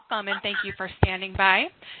Welcome, and thank you for standing by.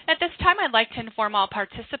 At this time, I'd like to inform all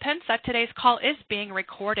participants that today's call is being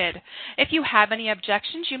recorded. If you have any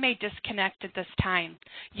objections, you may disconnect at this time.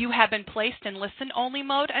 You have been placed in listen-only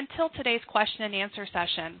mode until today's question and answer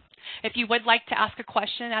session. If you would like to ask a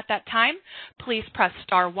question at that time, please press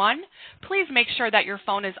star 1. Please make sure that your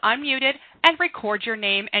phone is unmuted and record your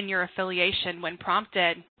name and your affiliation when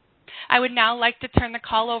prompted. I would now like to turn the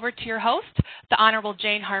call over to your host, the Honorable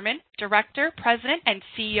Jane Harmon, Director, President, and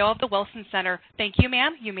CEO of the Wilson Center. Thank you,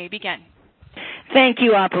 ma'am. You may begin. Thank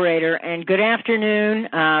you, Operator, and good afternoon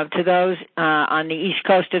to those on the East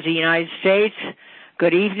Coast of the United States.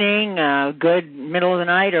 Good evening, good middle of the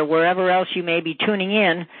night, or wherever else you may be tuning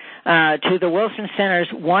in to the Wilson Center's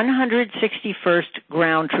 161st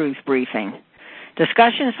Ground Truth Briefing.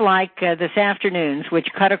 Discussions like this afternoon's, which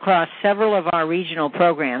cut across several of our regional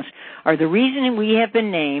programs, are the reason we have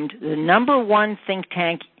been named the number one think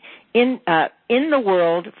tank in the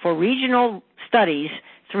world for regional studies.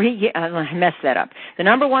 I messed that up. The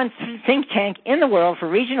number one think tank in the world for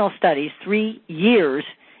regional studies 3 years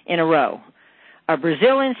in a row. Our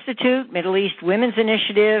Brazil Institute, Middle East Women's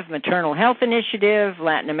Initiative, Maternal Health Initiative,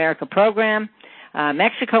 Latin America Program,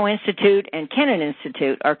 Mexico Institute, and Kennan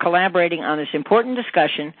Institute are collaborating on this important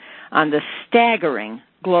discussion on the staggering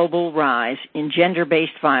global rise in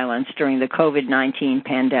gender-based violence during the COVID-19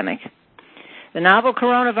 pandemic. The novel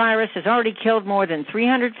coronavirus has already killed more than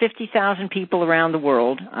 350,000 people around the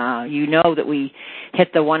world. You know that we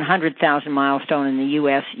hit the 100,000 milestone in the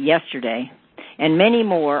U.S. yesterday, and many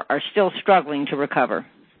more are still struggling to recover.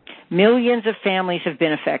 Millions of families have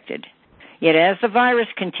been affected. Yet as the virus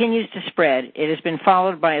continues to spread, it has been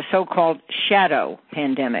followed by a so-called shadow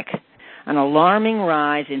pandemic, an alarming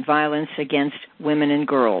rise in violence against women and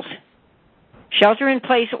girls.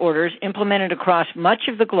 Shelter-in-place orders implemented across much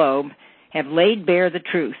of the globe have laid bare the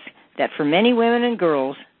truth that for many women and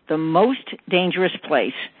girls, the most dangerous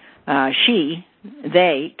place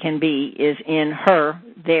they can be is in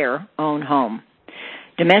their own home.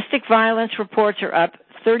 Domestic violence reports are up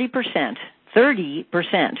 30%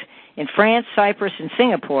 in France, Cyprus, and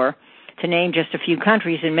Singapore, to name just a few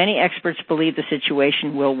countries, and many experts believe the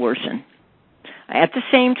situation will worsen. At the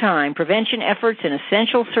same time, prevention efforts and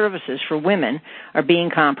essential services for women are being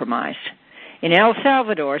compromised. In El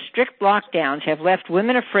Salvador, strict lockdowns have left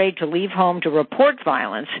women afraid to leave home to report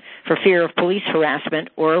violence for fear of police harassment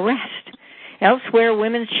or arrest. Elsewhere,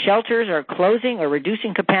 women's shelters are closing or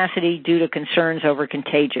reducing capacity due to concerns over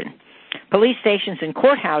contagion. Police stations and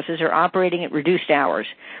courthouses are operating at reduced hours,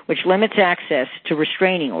 which limits access to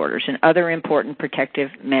restraining orders and other important protective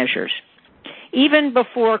measures. Even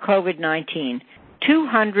before COVID-19,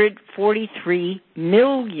 243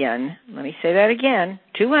 million, let me say that again,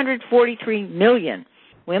 243 million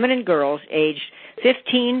women and girls aged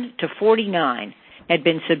 15 to 49 had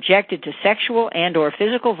been subjected to sexual and or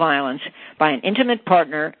physical violence by an intimate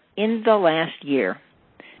partner in the last year.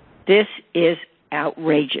 This is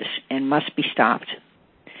outrageous and must be stopped.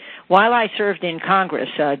 While I served in Congress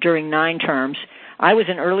during 9 terms, I was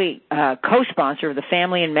an early co-sponsor of the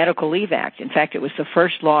Family and Medical Leave Act. In fact, it was the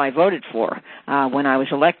first law I voted for when I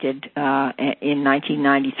was elected in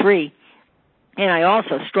 1993. And I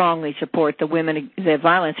also strongly support the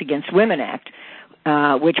Violence Against Women Act,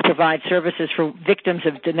 which provides services for victims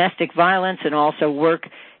of domestic violence and also work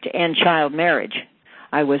to end child marriage.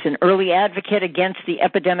 I was an early advocate against the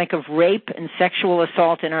epidemic of rape and sexual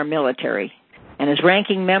assault in our military. And as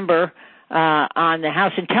ranking member on the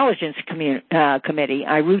House Intelligence Committee,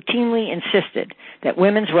 I routinely insisted that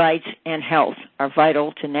women's rights and health are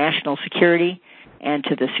vital to national security and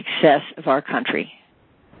to the success of our country.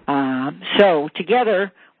 So,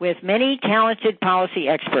 together with many talented policy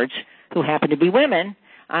experts who happen to be women,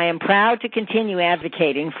 I am proud to continue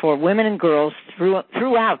advocating for women and girls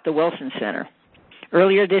throughout the Wilson Center.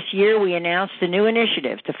 Earlier this year, we announced a new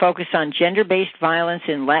initiative to focus on gender-based violence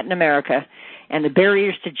in Latin America and the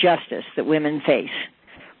barriers to justice that women face.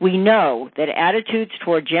 We know that attitudes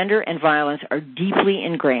toward gender and violence are deeply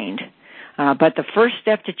ingrained, but the first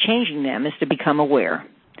step to changing them is to become aware.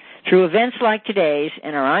 Through events like today's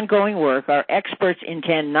and our ongoing work, our experts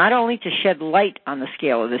intend not only to shed light on the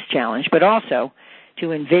scale of this challenge, but also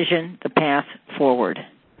to envision the path forward.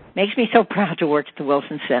 Makes me so proud to work at the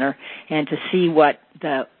Wilson Center and to see what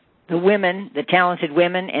the women, the talented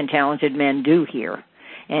women and talented men do here.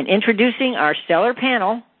 And introducing our stellar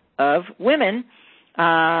panel of women,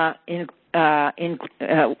 our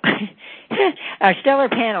stellar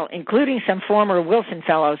panel, including some former Wilson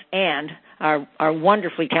Fellows and our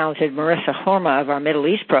wonderfully talented Marissa Horma of our Middle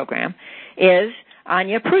East program, is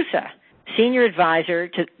Anya Prusa, Senior Advisor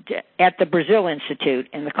at the Brazil Institute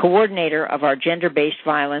and the coordinator of our Gender-Based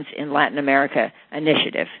Violence in Latin America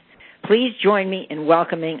initiative. Please join me in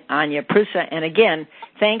welcoming Anya Prusa. And again,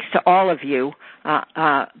 thanks to all of you,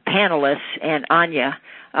 panelists, and Anya,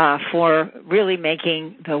 for really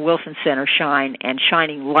making the Wilson Center shine and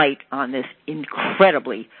shining light on this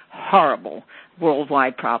incredibly horrible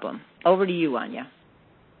worldwide problem. Over to you, Anya.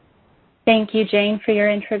 Thank you, Jane, for your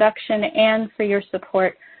introduction and for your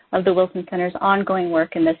support of the Wilson Center's ongoing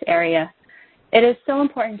work in this area. It is so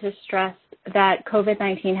important to stress that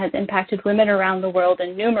COVID-19 has impacted women around the world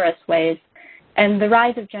in numerous ways, and the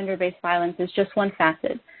rise of gender-based violence is just one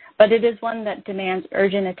facet, but it is one that demands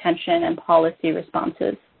urgent attention and policy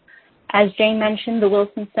responses. As Jane mentioned, the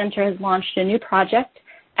Wilson Center has launched a new project,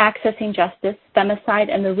 Accessing Justice,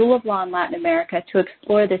 Femicide, and the Rule of Law in Latin America, to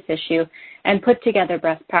explore this issue and put together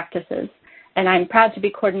best practices. And I'm proud to be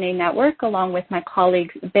coordinating that work along with my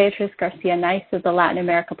colleagues Beatriz Garcia-Nice of the Latin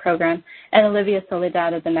America Program and Olivia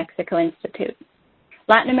Soledad of the Mexico Institute.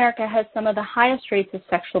 Latin America has some of the highest rates of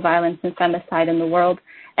sexual violence and femicide in the world,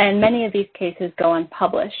 and many of these cases go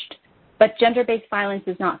unpublished. But gender-based violence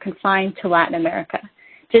is not confined to Latin America.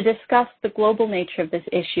 To discuss the global nature of this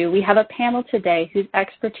issue, we have a panel today whose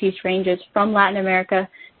expertise ranges from Latin America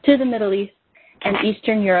to the Middle East and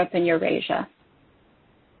Eastern Europe and Eurasia.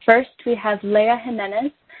 First, we have Leah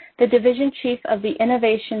Jimenez, the Division Chief of the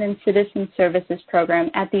Innovation and Citizen Services Program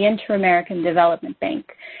at the Inter-American Development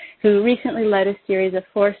Bank, who recently led a series of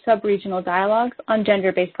 4 sub-regional dialogues on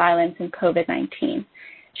gender-based violence and COVID-19.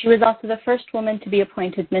 She was also the first woman to be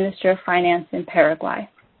appointed Minister of Finance in Paraguay.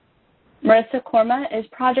 Marissa Korma is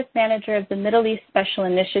Project Manager of the Middle East Special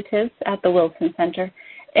Initiatives at the Wilson Center,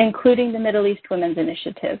 including the Middle East Women's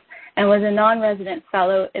Initiative, and was a non-resident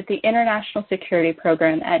fellow at the International Security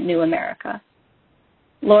Program at New America.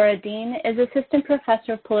 Laura Dean is Assistant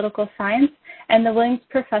Professor of Political Science and the Williams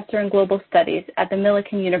Professor in Global Studies at the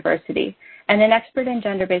Millikan University, and an expert in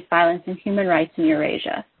gender-based violence and human rights in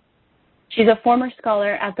Eurasia. She's a former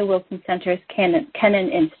scholar at the Wilson Center's Kennan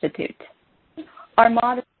Institute. Our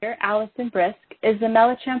moderator, Allison Brisk, is the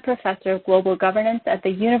Mellichamp Professor of Global Governance at the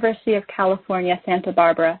University of California, Santa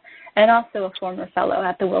Barbara, and also a former fellow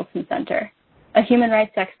at the Wilson Center. A human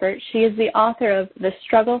rights expert, she is the author of The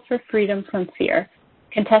Struggle for Freedom from Fear,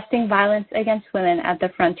 Contesting Violence Against Women at the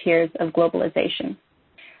Frontiers of Globalization.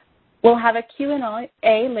 We'll have a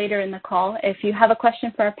Q&A later in the call. If you have a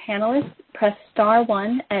question for our panelists, press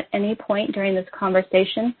 *1 at any point during this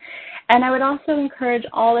conversation. And I would also encourage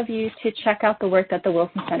all of you to check out the work that the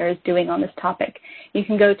Wilson Center is doing on this topic. You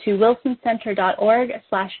can go to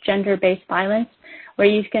wilsoncenter.org/gender-based violence, where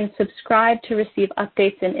you can subscribe to receive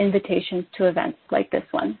updates and invitations to events like this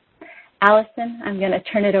one. Allison, I'm going to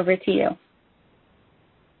turn it over to you.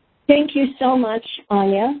 Thank you so much,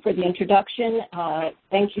 Anya, for the introduction.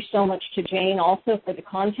 Thank you so much to Jane also for the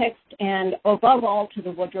context, and above all to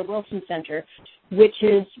the Woodrow Wilson Center, which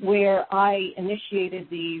is where I initiated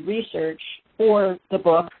the research for the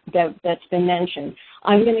book that's been mentioned.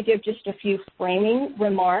 I'm going to give just a few framing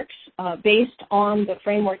remarks based on the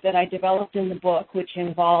framework that I developed in the book, which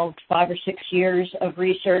involved 5 or 6 years of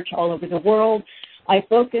research all over the world. I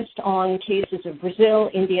focused on cases of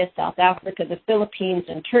Brazil, India, South Africa, the Philippines,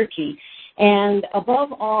 and Turkey, and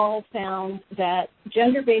above all found that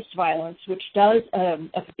gender-based violence, which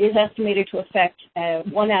is estimated to affect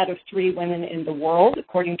 1 out of 3 women in the world,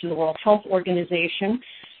 according to the World Health Organization,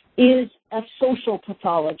 is a social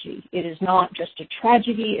pathology. It is not just a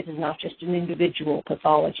tragedy. It is not just an individual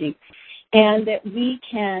pathology. And that we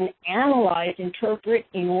can analyze, interpret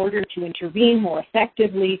in order to intervene more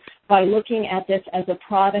effectively by looking at this as a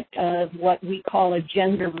product of what we call a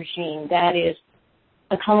gender regime. That is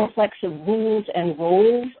a complex of rules and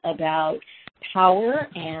roles about power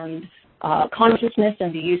and consciousness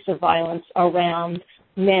and the use of violence around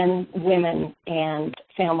men, women, and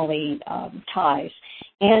family ties.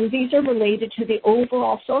 And these are related to the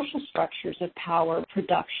overall social structures of power,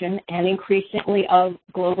 production, and increasingly of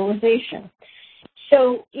globalization.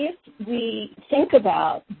 So if we think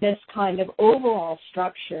about this kind of overall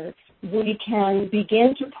structure, we can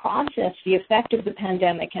begin to process the effect of the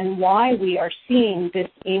pandemic and why we are seeing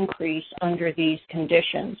this increase under these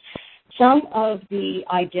conditions. Some of the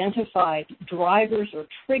identified drivers or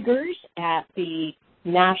triggers at the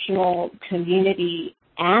national, community,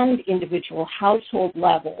 and individual household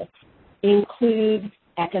level include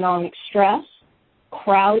economic stress,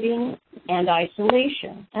 crowding, and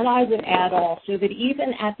isolation. And I would add also that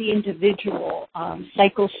even at the individual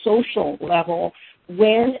psychosocial level,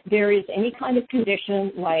 when there is any kind of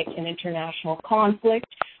condition like an international conflict,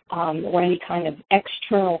 or any kind of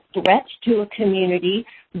external threat to a community,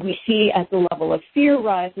 we see as the level of fear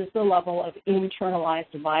rises, the level of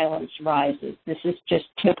internalized violence rises. This is just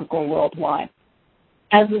typical worldwide.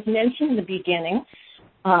 As was mentioned in the beginning,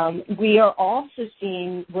 we are also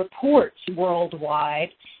seeing reports worldwide,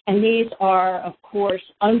 and these are, of course,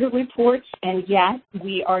 underreports, and yet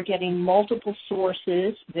we are getting multiple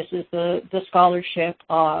sources. This is the scholarship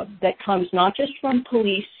that comes not just from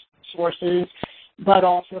police sources, but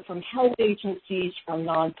also from health agencies, from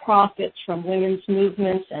nonprofits, from women's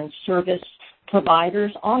movements and service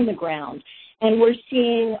providers on the ground. And we're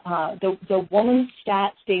seeing the Women's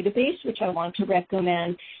Stats database, which I want to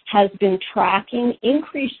recommend, has been tracking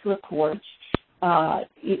increased reports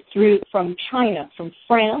from China, from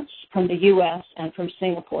France, from the U.S., and from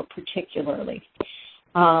Singapore particularly.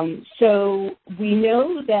 So we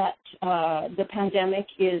know that the pandemic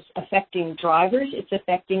is affecting drivers. It's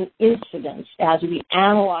affecting incidence as we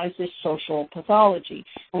analyze this social pathology.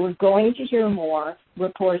 And we're going to hear more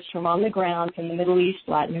reports from on the ground from the Middle East,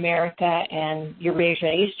 Latin America, and Eurasia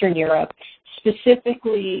and Eastern Europe,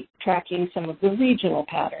 specifically tracking some of the regional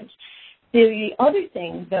patterns. The other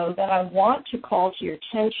thing, though, that I want to call to your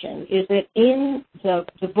attention is that in the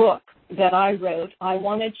book that I wrote, I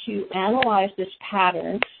wanted to analyze this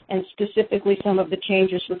pattern and specifically some of the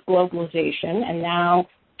changes with globalization and now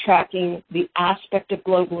tracking the aspect of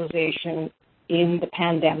globalization in the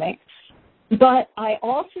pandemic. But I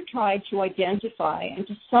also tried to identify and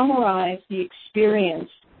to summarize the experience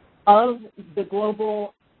of the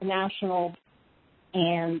global, national,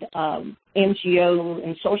 and NGO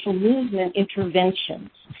and social movement interventions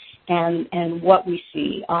and what we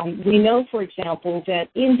see. We know, for example, that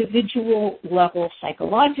individual-level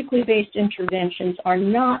psychologically based interventions are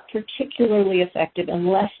not particularly effective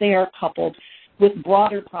unless they are coupled with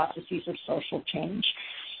broader processes of social change.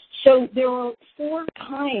 So there are four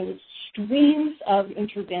streams of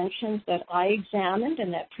interventions that I examined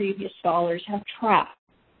and that previous scholars have tracked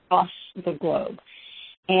across the globe.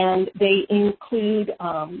 And they include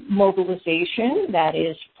mobilization, that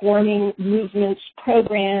is, forming movements,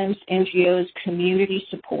 programs, NGOs, community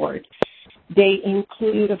support. They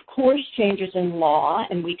include, of course, changes in law,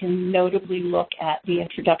 and we can notably look at the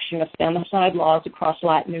introduction of femicide laws across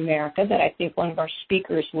Latin America that I think one of our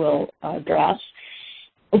speakers will address.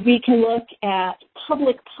 We can look at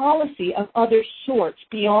public policy of other sorts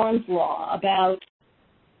beyond law about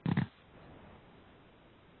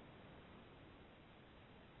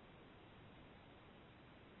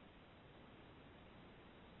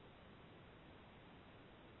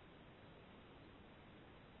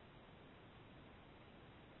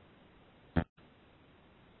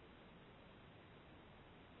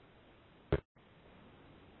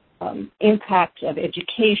impact of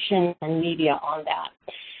education and media on that.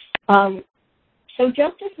 So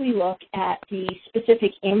just as we look at the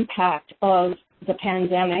specific impact of the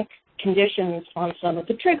pandemic conditions on some of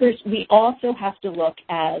the triggers, we also have to look,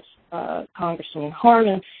 as Congresswoman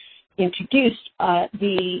Harman introduced,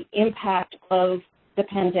 the impact of the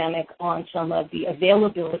pandemic on some of the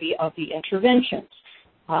availability of the interventions.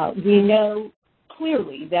 We know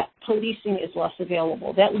clearly that policing is less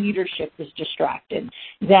available, that leadership is distracted,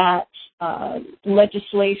 that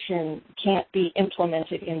legislation can't be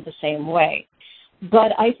implemented in the same way.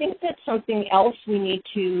 But I think that something else we need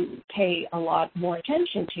to pay a lot more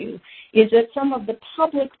attention to is that some of the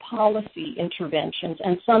public policy interventions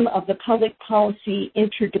and some of the public policy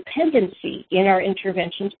interdependency in our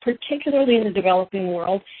interventions, particularly in the developing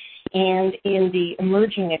world and in the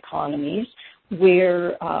emerging economies,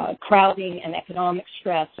 where crowding and economic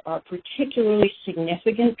stress are particularly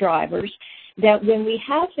significant drivers, that when we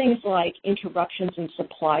have things like interruptions in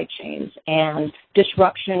supply chains and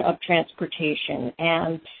disruption of transportation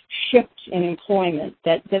and shifts in employment,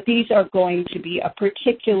 that these are going to be a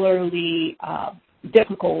particularly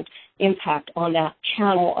difficult impact on that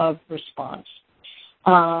channel of response.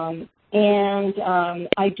 And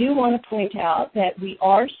I do want to point out that we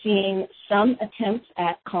are seeing some attempts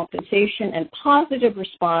at compensation and positive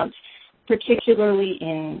response, particularly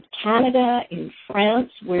in Canada, in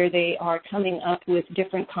France, where they are coming up with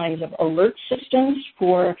different kinds of alert systems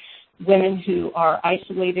for women who are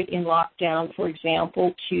isolated in lockdown, for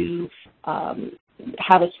example, to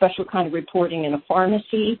have a special kind of reporting in a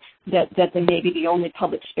pharmacy that they may be the only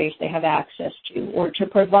public space they have access to, or to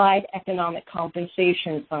provide economic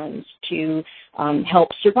compensation funds to help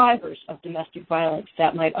survivors of domestic violence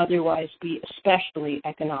that might otherwise be especially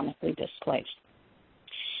economically displaced.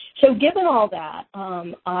 So given all that,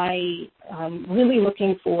 I'm really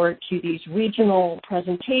looking forward to these regional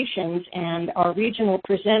presentations, and our regional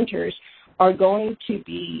presenters are going to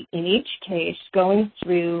be, in each case, going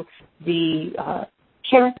through the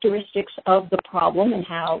characteristics of the problem and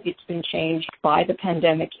how it's been changed by the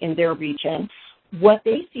pandemic in their region, what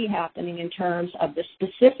they see happening in terms of the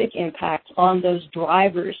specific impact on those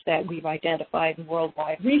drivers that we've identified in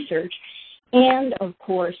worldwide research, and, of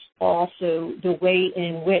course, also the way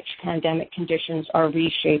in which pandemic conditions are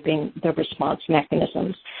reshaping the response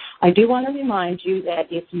mechanisms. I do want to remind you that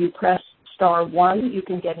if you press *1, you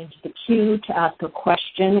can get into the queue to ask a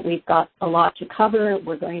question. We've got a lot to cover.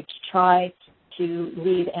 We're going to try to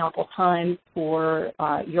leave ample time for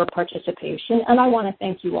your participation, and I want to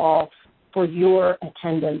thank you all for your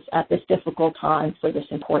attendance at this difficult time for this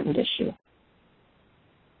important issue.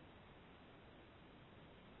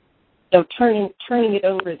 So turning it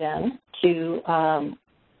over then to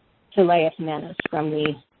Leah Jimenez from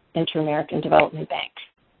the Inter-American Development Bank.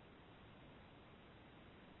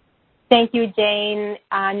 Thank you, Jane,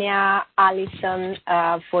 Anya, Allison,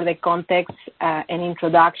 for the context and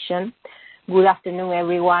introduction. Good afternoon,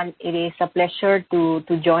 everyone. It is a pleasure to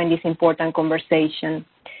join this important conversation.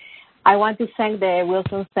 I want to thank the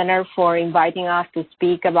Wilson Center for inviting us to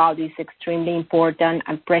speak about this extremely important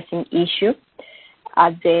and pressing issue.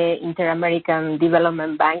 At the Inter-American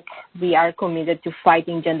Development Bank, we are committed to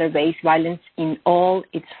fighting gender-based violence in all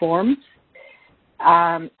its forms.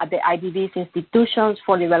 At the IDB's institutions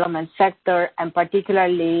for development sector, and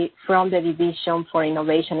particularly from the Division for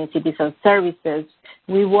Innovation in Citizen Services,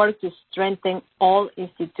 we work to strengthen all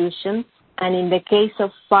institutions, and in the case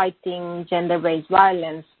of fighting gender-based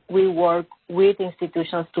violence, we work with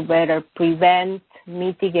institutions to better prevent,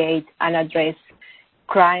 mitigate, and address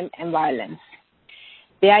crime and violence.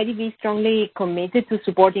 The IDB is strongly committed to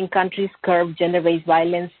supporting countries curb gender-based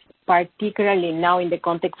violence, particularly now in the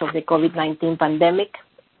context of the COVID-19 pandemic.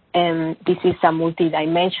 And this is a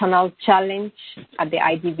multidimensional challenge. At the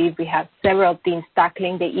IDB, we have several teams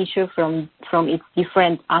tackling the issue from its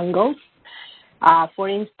different angles. For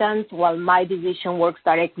instance, while my division works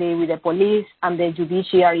directly with the police and the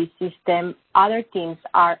judiciary system, other teams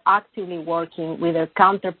are actively working with their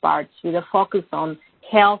counterparts with a focus on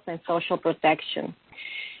health and social protection.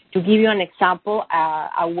 To give you an example,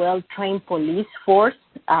 a well-trained police force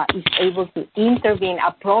is able to intervene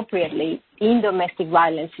appropriately in domestic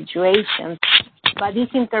violence situations, but this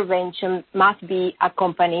intervention must be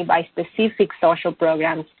accompanied by specific social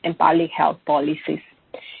programs and public health policies.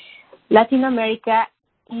 Latin America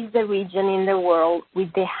is the region in the world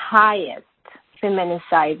with the highest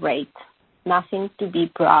feminicide rate, nothing to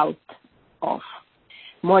be proud of.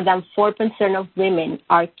 More than 4% of women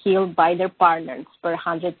are killed by their partners per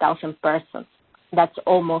 100,000 persons. That's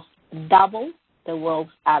almost double the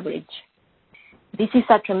world's average. This is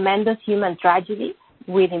a tremendous human tragedy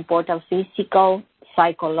with important physical,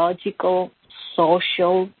 psychological,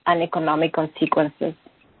 social, and economic consequences.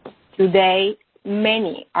 Today,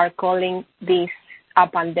 many are calling this a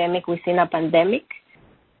pandemic within a pandemic,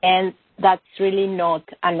 and that's really not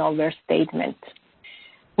an overstatement.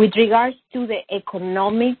 With regards to the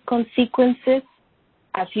economic consequences,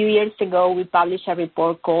 a few years ago we published a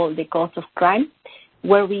report called The Cost of Crime,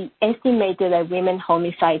 where we estimated that women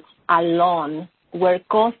homicides alone were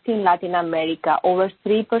costing Latin America over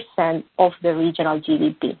 3% of the regional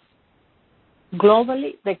GDP.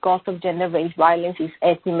 Globally, the cost of gender-based violence is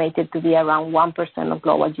estimated to be around 1% of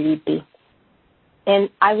global GDP. And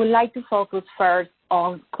I would like to focus first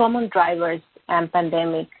on common drivers and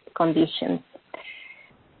pandemic conditions.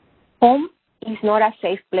 Home is not a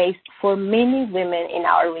safe place for many women in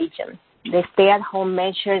our region. The stay-at-home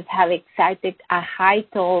measures have exacted a high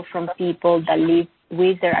toll from people that live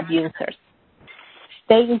with their abusers.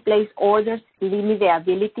 Stay-in-place orders limit the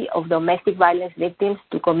ability of domestic violence victims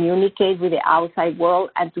to communicate with the outside world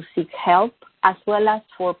and to seek help, as well as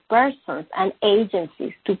for persons and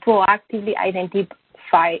agencies to proactively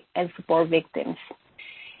identify and support victims.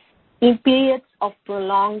 In periods of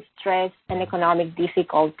prolonged stress and economic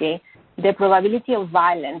difficulty, the probability of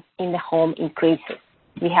violence in the home increases.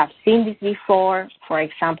 We have seen this before, for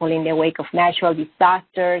example, in the wake of natural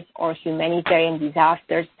disasters or humanitarian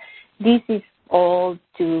disasters. This is all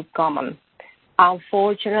too common.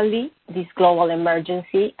 Unfortunately, this global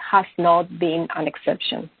emergency has not been an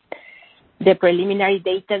exception. The preliminary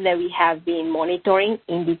data that we have been monitoring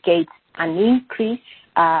indicates an increase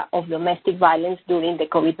of domestic violence during the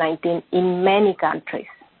COVID-19 in many countries.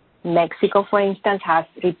 Mexico, for instance, has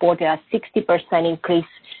reported a 60% increase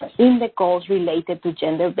in the calls related to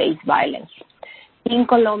gender-based violence. In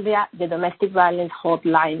Colombia, the domestic violence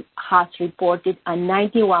hotline has reported a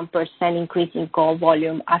 91% increase in call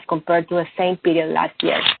volume as compared to the same period last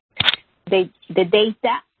year. The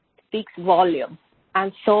data speaks volume.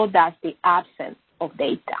 and so does the absence of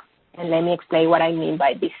data. And let me explain what I mean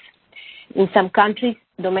by this. In some countries,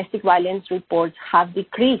 domestic violence reports have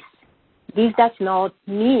decreased. This does not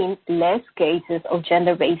mean less cases of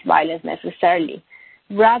gender-based violence necessarily.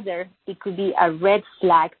 Rather, it could be a red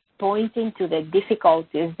flag pointing to the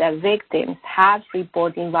difficulties that victims have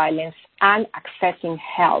reporting violence and accessing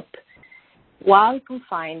help while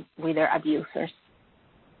confined with their abusers.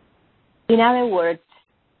 In other words,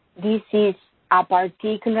 this is a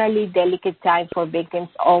particularly delicate time for victims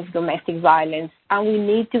of domestic violence, and we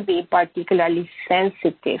need to be particularly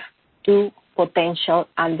sensitive to potential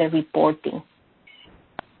underreporting.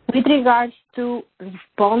 With regards to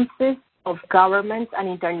responses of governments and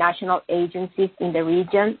international agencies in the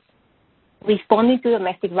region, responding to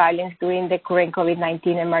domestic violence during the current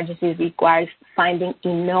COVID-19 emergency requires finding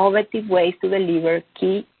innovative ways to deliver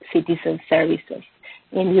key citizen services.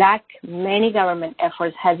 In LAC, many government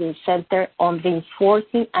efforts have been centered on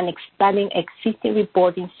reinforcing and expanding existing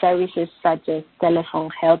reporting services such as telephone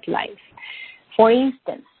helplines. For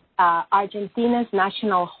instance, Argentina's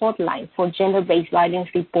national hotline for gender-based violence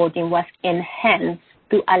reporting was enhanced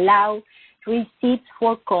to allow receipts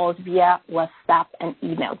for calls via WhatsApp and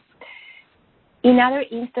email. In other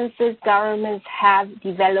instances, governments have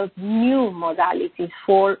developed new modalities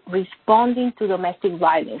for responding to domestic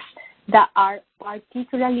violence that are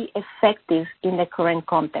particularly effective in the current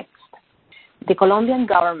context. The Colombian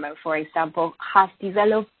government, for example, has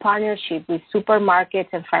developed partnerships with supermarkets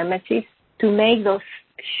and pharmacies to make those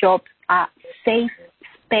shops a safe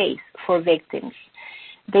space for victims.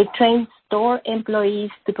 They train store employees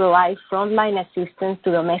to provide frontline assistance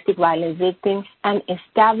to domestic violence victims and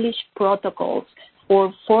establish protocols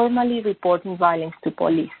for formally reporting violence to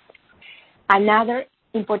police. Another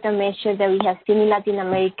important measure that we have seen in Latin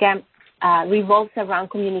America revolves around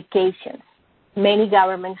communications. Many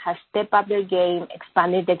governments have stepped up their game,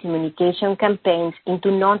 expanded their communication campaigns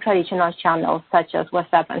into non-traditional channels such as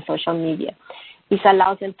WhatsApp and social media. This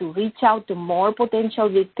allows them to reach out to more potential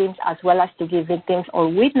victims as well as to give victims or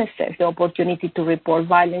witnesses the opportunity to report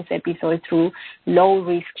violence episodes through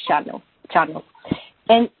low-risk channels.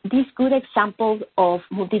 And these good examples of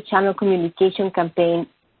multi-channel communication campaigns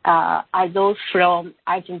are those from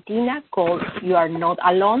Argentina called You Are Not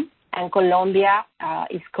Alone, and Colombia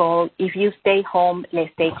is called If You Stay Home,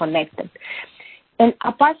 Let's Stay Connected. And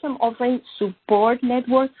apart from offering support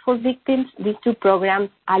networks for victims, these two programs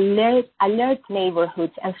alert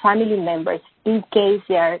neighborhoods and family members in case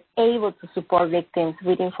they are able to support victims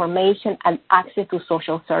with information and access to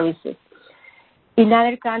social services. In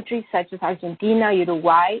other countries such as Argentina,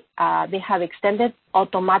 Uruguay, they have extended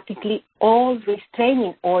automatically all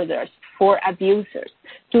restraining orders for abusers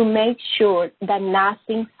to make sure that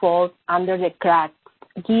nothing falls under the cracks,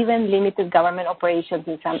 given limited government operations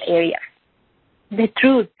in some areas. The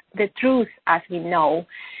truth, as we know,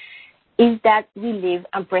 is that we live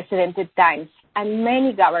unprecedented times, and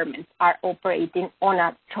many governments are operating on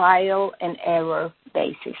a trial and error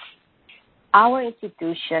basis. Our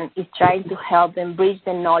institution is trying to help them bridge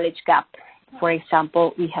the knowledge gap. For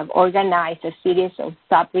example, we have organized a series of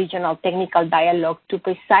sub-regional technical dialogue to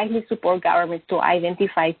precisely support governments to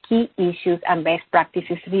identify key issues and best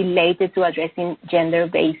practices related to addressing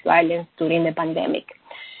gender-based violence during the pandemic.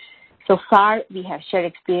 So far, we have shared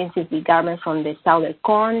experiences with governments from the Southern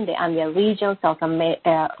Cone, the Andean region, South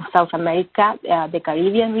America, the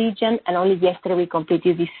Caribbean region, and only yesterday we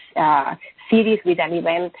completed this series with an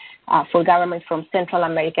event for governments from Central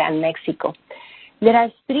America and Mexico. There are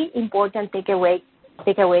three important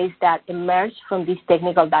takeaways that emerge from these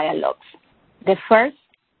technical dialogues. The first,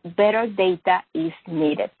 better data is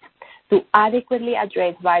needed. To adequately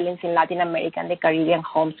address violence in Latin America and the Caribbean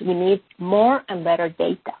homes, we need more and better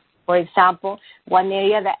data. For example, one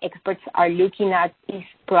area that experts are looking at is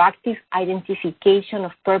proactive identification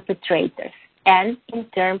of perpetrators and, in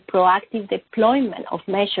turn, proactive deployment of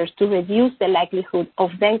measures to reduce the likelihood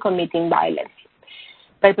of them committing violence.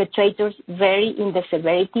 Perpetrators vary in the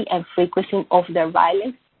severity and frequency of their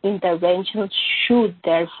violence. Interventions should,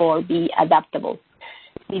 therefore, be adaptable.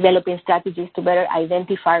 Developing strategies to better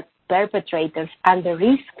identify perpetrators and the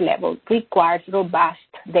risk level requires robust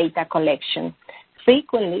data collection.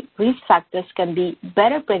 Frequently, risk factors can be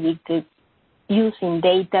better predicted using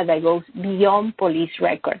data that goes beyond police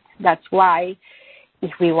records. That's why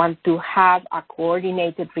if we want to have a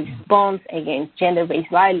coordinated response against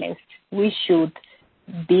gender-based violence, we should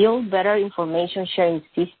build better information sharing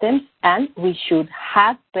systems, and we should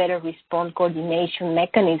have better response coordination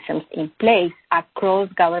mechanisms in place across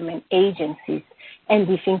government agencies, and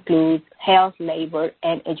this includes health, labor,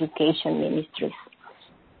 and education ministries.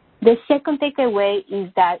 The second takeaway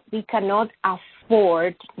is that we cannot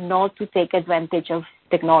afford not to take advantage of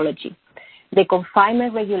technology. The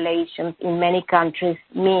confinement regulations in many countries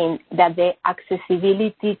mean that the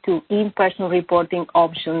accessibility to in-person reporting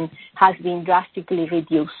options has been drastically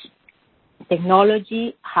reduced.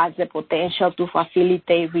 Technology has the potential to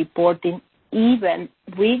facilitate reporting even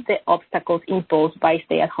with the obstacles imposed by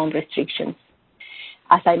stay-at-home restrictions.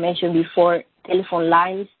 As I mentioned before, telephone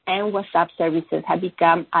lines and WhatsApp services have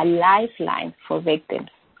become a lifeline for victims.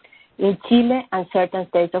 In Chile and certain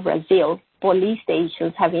states of Brazil, police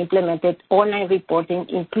stations have implemented online reporting,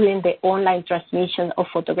 including the online transmission of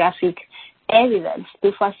photographic evidence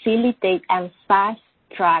to facilitate and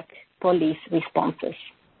fast-track police responses.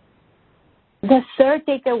 The third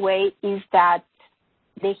takeaway is that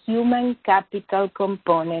the human capital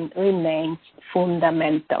component remains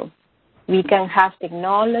fundamental. We can have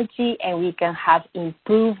technology and we can have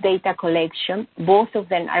improved data collection. Both of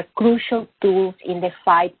them are crucial tools in the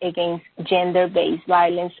fight against gender-based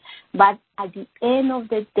violence, but at the end of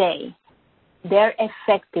the day, their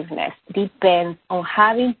effectiveness depends on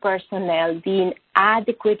having personnel being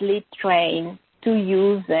adequately trained to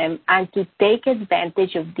use them and to take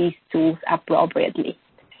advantage of these tools appropriately.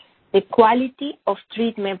 The quality of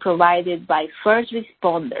treatment provided by first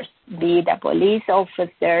responders, be it a police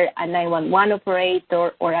officer, a 911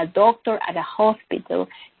 operator, or a doctor at a hospital,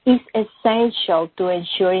 is essential to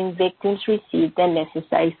ensuring victims receive the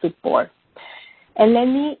necessary support. And let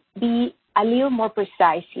me be a little more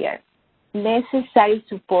precise here. Necessary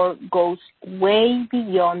support goes way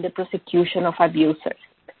beyond the prosecution of abusers.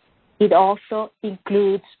 It also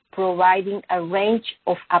includes providing a range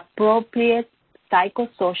of appropriate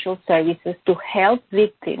psychosocial services to help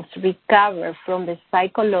victims recover from the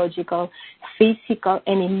psychological, physical,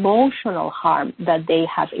 and emotional harm that they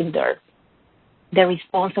have endured. The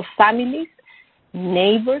response of families,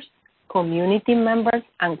 neighbors, community members,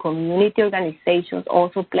 and community organizations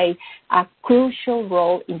also play a crucial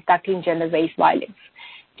role in tackling gender-based violence.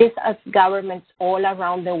 Just as governments all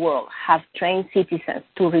around the world have trained citizens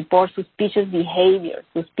to report suspicious behavior,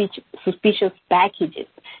 suspicious packages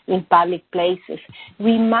in public places,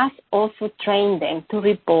 we must also train them to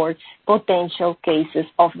report potential cases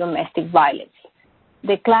of domestic violence.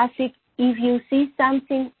 The classic, if you see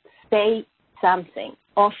something, say something,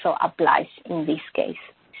 also applies in this case.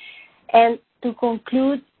 And to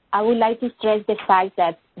conclude, I would like to stress the fact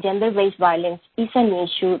that gender-based violence is an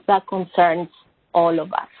issue that concerns all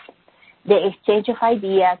of us. The exchange of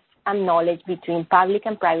ideas and knowledge between public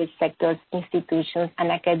and private sectors, institutions,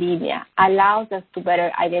 and academia allows us to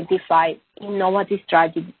better identify innovative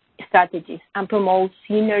strategies and promote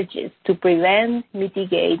synergies to prevent,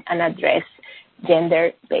 mitigate, and address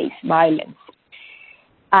gender-based violence.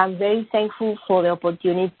 I'm very thankful for the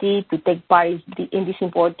opportunity to take part in this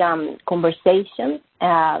important conversation,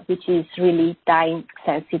 which is really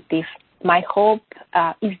time-sensitive. My hope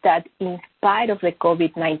is that in spite of the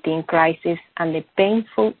COVID-19 crisis and the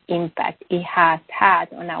painful impact it has had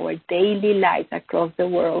on our daily lives across the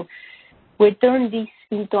world, we turn this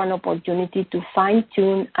into an opportunity to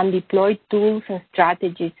fine-tune and deploy tools and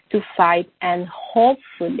strategies to fight and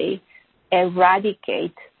hopefully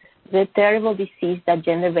eradicate the terrible disease that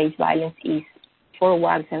gender-based violence is for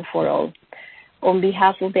once and for all. On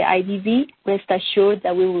behalf of the IDV, rest assured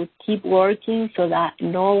that we will keep working so that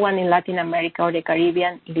no one in Latin America or the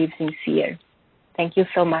Caribbean lives in fear. Thank you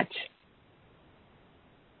so much.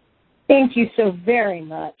 Thank you so very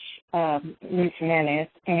much, Ms. Jimenez,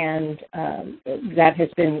 and that has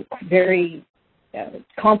been very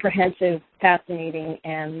comprehensive, fascinating,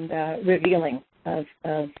 and revealing of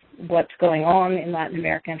what's going on in Latin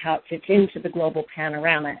America and how it fits into the global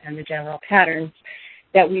panorama and the general patterns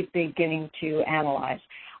that we've been beginning to analyze.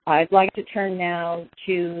 I'd like to turn now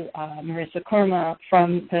to Marissa Kurma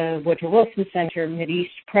from the Woodrow Wilson Center Mideast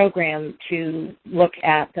program to look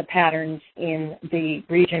at the patterns in the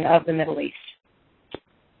region of the Middle East.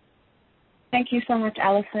 Thank you so much,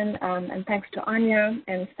 Allison, and thanks to Anya,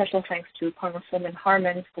 and special thanks to Congresswoman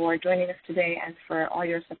Harman for joining us today and for all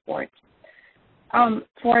your support.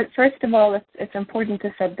 First of all, it's important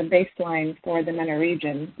to set the baseline for the MENA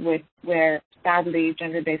region, where sadly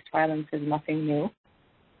gender-based violence is nothing new.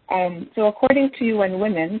 So according to UN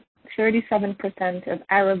Women, 37% of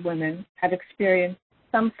Arab women have experienced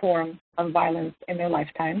some form of violence in their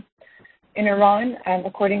lifetime. In Iran,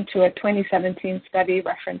 according to a 2017 study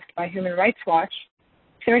referenced by Human Rights Watch,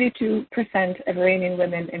 32% of Iranian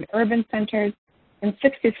women in urban centers and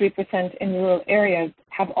 63% in rural areas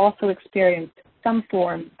have also experienced some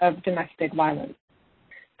form of domestic violence.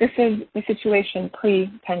 This is the situation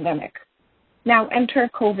pre-pandemic. Now enter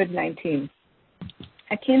COVID-19.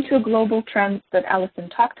 Akin to global trends that Alison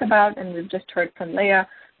talked about, and we've just heard from Leah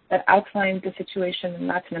that outlined the situation in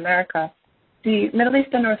Latin America, the Middle East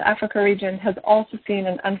and North Africa region has also seen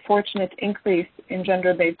an unfortunate increase in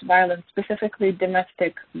gender-based violence, specifically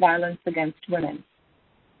domestic violence against women.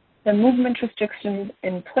 The movement restrictions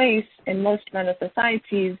in place in most MENA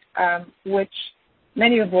societies,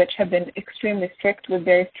 many of which have been extremely strict with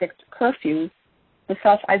very strict curfews, the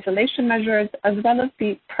self-isolation measures, as well as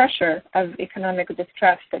the pressure of economic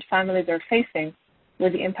distress that families are facing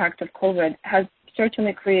with the impact of COVID, has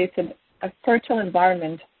certainly created a fertile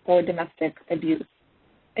environment for domestic abuse,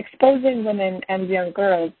 exposing women and young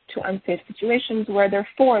girls to unsafe situations where they're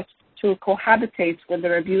forced to cohabitate with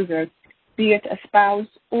their abusers, be it a spouse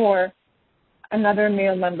or another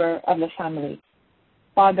male member of the family,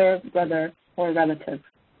 father, brother, or relative.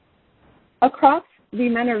 Across the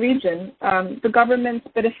MENA region, the governments,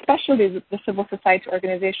 but especially the civil society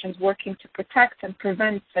organizations working to protect and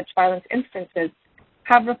prevent such violence instances,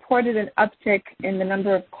 have reported an uptick in the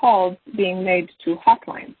number of calls being made to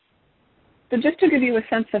hotlines. So just to give you a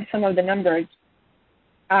sense of some of the numbers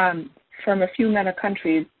from a few MENA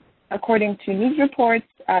countries, according to news reports,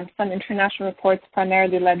 some international reports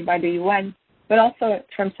primarily led by the UN, but also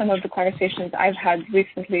from some of the conversations I've had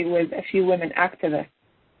recently with a few women activists.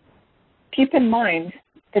 Keep in mind,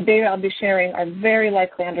 the data I'll be sharing are very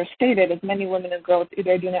likely understated, as many women and girls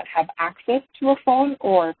either do not have access to a phone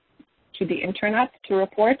or to the internet to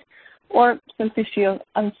report, or simply feel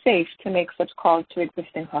unsafe to make such calls to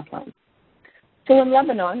existing hotlines. So in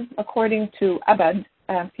Lebanon, according to ABAD,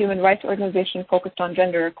 a human rights organization focused on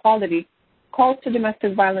gender equality, calls to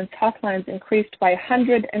domestic violence hotlines increased by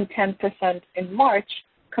 110% in March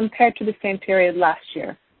compared to the same period last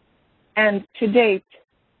year. And to date,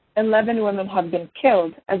 11 women have been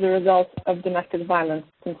killed as a result of domestic violence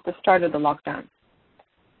since the start of the lockdown.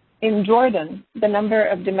 In Jordan, the number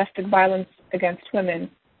of domestic violence against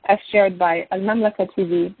women, as shared by Al-Mamlaka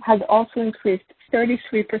TV, has also increased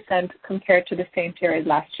 33% compared to the same period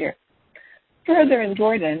last year. Further in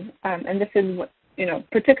Jordan, and this is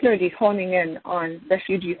particularly honing in on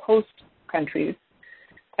refugee host countries,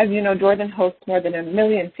 as you know, Jordan hosts more than 1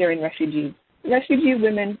 million Syrian refugees. Refugee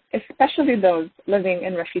women, especially those living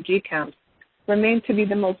in refugee camps, remain to be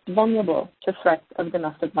the most vulnerable to threats of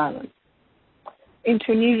domestic violence. In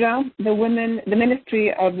Tunisia, the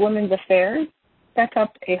Ministry of Women's Affairs set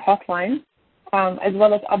up a hotline, as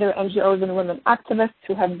well as other NGOs and women activists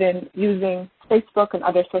who have been using Facebook and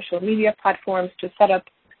other social media platforms to set up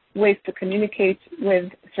ways to communicate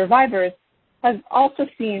with survivors, has also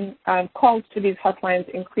seen calls to these hotlines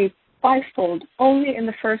increase fivefold only in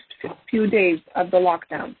the first few days of the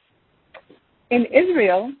lockdown. In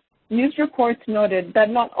Israel, news reports noted that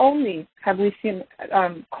not only have we seen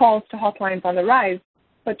calls to hotlines on the rise,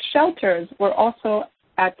 but shelters were also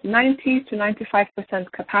at 90 to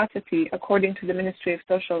 95% capacity, according to the Ministry of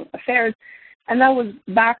Social Affairs, and that was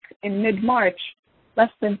back in mid-March,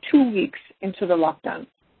 less than 2 weeks into the lockdown.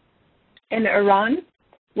 In Iran,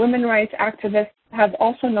 women rights activists have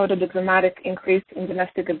also noted a dramatic increase in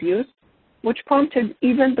domestic abuse, which prompted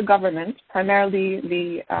even the government, primarily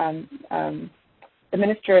the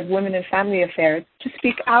Minister of Women and Family Affairs, to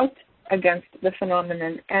speak out against the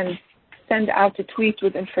phenomenon and send out a tweet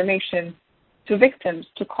with information to victims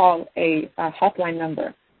to call a hotline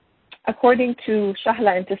number. According to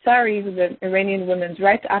Shahla Intisari, who's an Iranian women's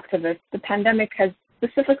rights activist, the pandemic has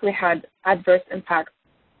specifically had adverse impacts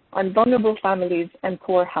on vulnerable families and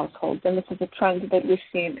poor households, and this is a trend that we've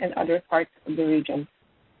seen in other parts of the region.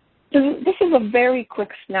 So this is a very quick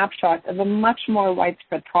snapshot of a much more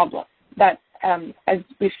widespread problem that, as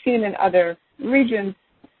we've seen in other regions,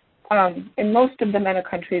 in most of the MENA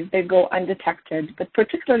countries, they go undetected, but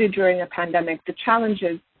particularly during a pandemic, the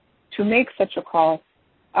challenges to make such a call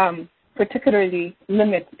particularly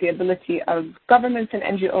limit the ability of governments and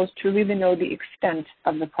NGOs to really know the extent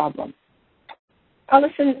of the problem.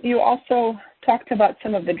 Alison, you also talked about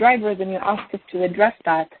some of the drivers, and you asked us to address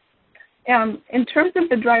that. In terms of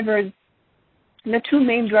the drivers, the two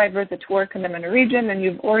main drivers at work in the MENA region, and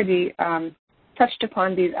you've already touched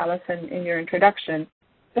upon these, Alison, in your introduction.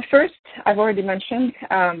 The first, I've already mentioned,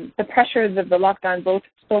 the pressures of the lockdown, both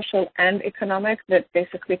social and economic, that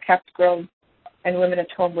basically kept girls and women at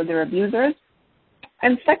home with their abusers.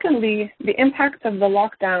 And secondly, the impact of the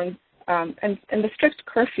lockdown and the strict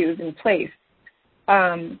curfews in place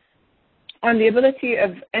on the ability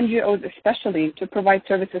of NGOs especially to provide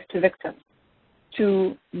services to victims,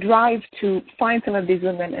 to drive to find some of these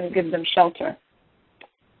women and give them shelter.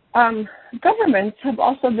 Governments have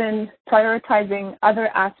also been prioritizing other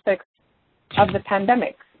aspects of the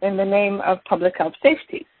pandemic in the name of public health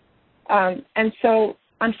safety. And so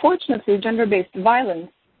unfortunately, gender-based violence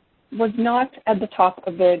was not at the top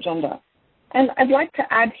of their agenda. And I'd like to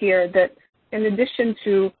add here that in addition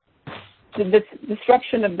to the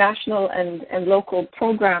disruption of national and local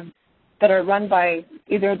programs that are run by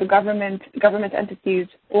either the government entities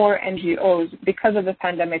or NGOs because of the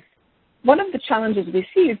pandemic, one of the challenges we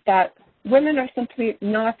see is that women are simply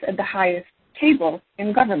not at the highest table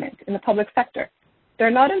in government, in the public sector.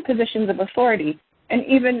 They're not in positions of authority, and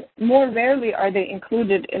even more rarely are they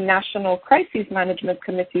included in national crisis management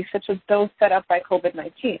committees such as those set up by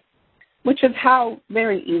COVID-19, which is how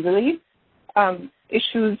very easily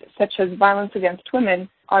issues such as violence against women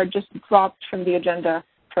are just dropped from the agenda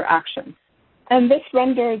for action. And this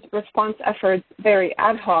renders response efforts very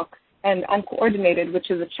ad hoc and uncoordinated, which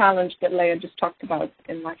is a challenge that Leah just talked about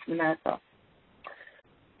in Latin America.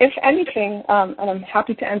 If anything, and I'm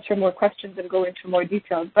happy to answer more questions and go into more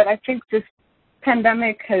details, but I think this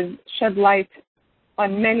pandemic has shed light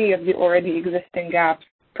on many of the already existing gaps,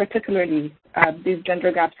 particularly these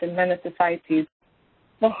gender gaps in many societies.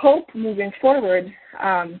 The hope moving forward,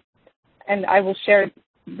 and I will share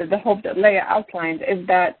the hope that Leah outlined, is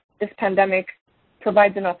that this pandemic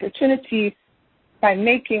provides an opportunity by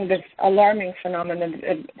making this alarming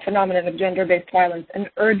phenomenon of gender-based violence an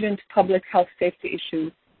urgent public health safety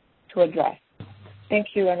issue to address. Thank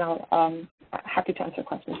you, and I'm happy to answer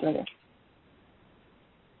questions later.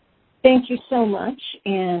 Thank you so much,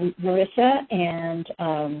 and Marissa,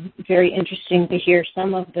 and very interesting to hear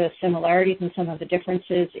some of the similarities and some of the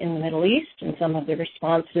differences in the Middle East and some of the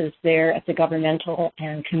responses there at the governmental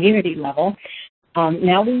and community level.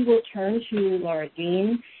 Now we will turn to Laura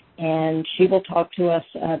Dean, and she will talk to us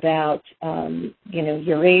about,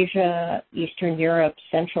 Eurasia, Eastern Europe,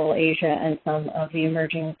 Central Asia, and some of the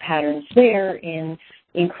emerging patterns there in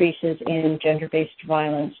increases in gender-based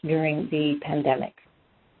violence during the pandemic.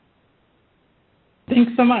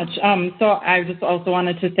 Thanks so much. So I just also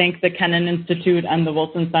wanted to thank the Kennan Institute and the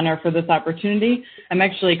Wilson Center for this opportunity. I'm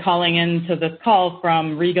actually calling into this call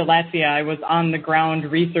from Riga, Latvia. I was on the ground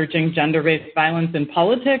researching gender-based violence in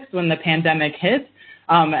politics when the pandemic hit,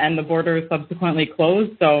 and the borders subsequently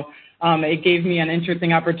closed. So it gave me an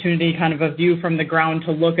interesting opportunity, kind of a view from the ground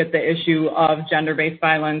to look at the issue of gender-based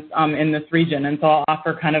violence in this region. And so I'll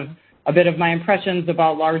offer kind of a bit of my impressions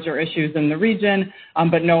about larger issues in the region,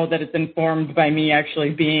 but know that it's informed by me actually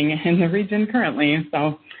being in the region currently.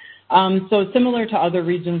 So similar to other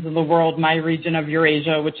regions of the world, my region of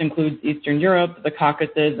Eurasia, which includes Eastern Europe, the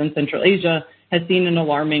Caucasus, and Central Asia, has seen an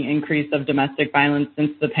alarming increase of domestic violence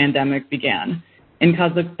since the pandemic began. In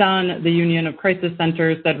Kazakhstan, the Union of Crisis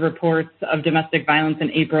Centers said reports of domestic violence in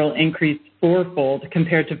April increased fourfold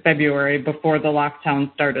compared to February before the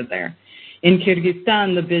lockdown started there. In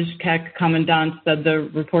Kyrgyzstan, the Bishkek commandant said the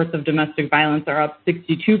reports of domestic violence are up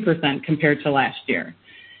 62% compared to last year.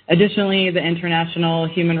 Additionally, the International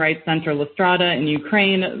Human Rights Center La Strada in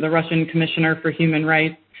Ukraine, the Russian Commissioner for Human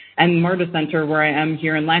Rights, and MARTA Center, where I am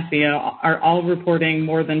here in Latvia, are all reporting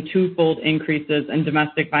more than twofold increases in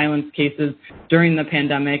domestic violence cases during the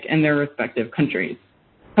pandemic in their respective countries.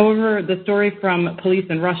 However, the story from police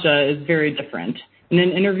in Russia is very different. In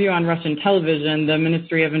an interview on Russian television, the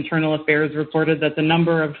Ministry of Internal Affairs reported that the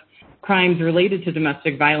number of crimes related to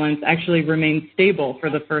domestic violence actually remained stable for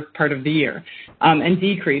the first part of the year and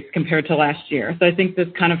decreased compared to last year. So I think this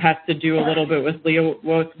kind of has to do a little bit with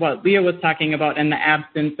what Leah was talking about in the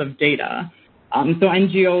absence of data. So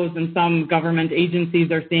NGOs and some government agencies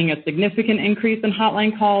are seeing a significant increase in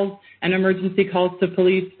hotline calls and emergency calls to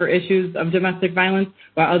police for issues of domestic violence,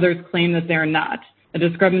 while others claim that they are not. A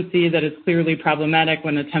discrepancy that is clearly problematic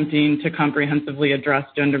when attempting to comprehensively address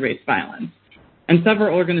gender-based violence. And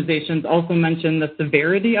several organizations also mention the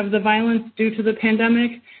severity of the violence due to the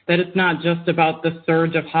pandemic, that it's not just about the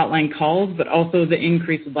surge of hotline calls, but also the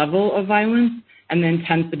increased level of violence and the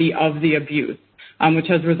intensity of the abuse, which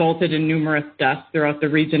has resulted in numerous deaths throughout the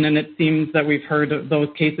region. And it seems that we've heard of those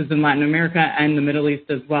cases in Latin America and the Middle East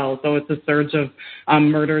as well. So it's a surge of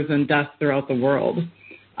murders and deaths throughout the world.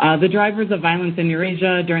 The drivers of violence in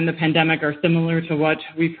Eurasia during the pandemic are similar to what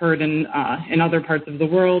we've heard in other parts of the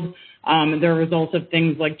world. They're a result of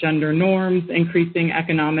things like gender norms, increasing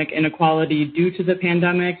economic inequality due to the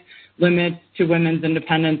pandemic, limits to women's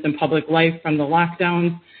independence and public life from the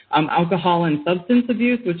lockdowns, alcohol and substance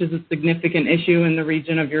abuse, which is a significant issue in the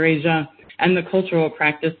region of Eurasia, and the cultural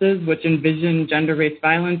practices which envision gender-based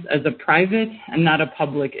violence as a private and not a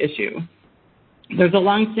public issue. There's a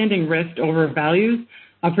longstanding rift over values,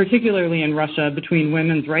 particularly in Russia, between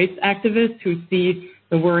women's rights activists who see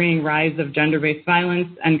the worrying rise of gender-based violence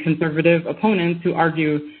and conservative opponents who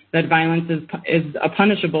argue that violence is a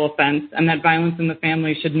punishable offense and that violence in the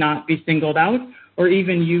family should not be singled out or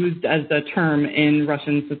even used as a term in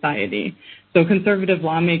Russian society. So conservative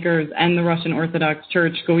lawmakers and the Russian Orthodox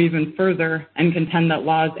Church go even further and contend that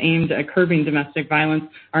laws aimed at curbing domestic violence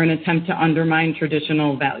are an attempt to undermine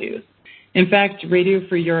traditional values. In fact, Radio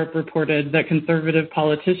Free Europe reported that conservative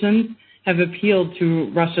politicians have appealed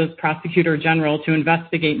to Russia's prosecutor general to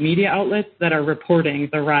investigate media outlets that are reporting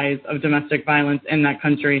the rise of domestic violence in that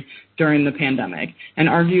country during the pandemic and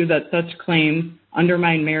argue that such claims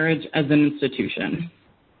undermine marriage as an institution.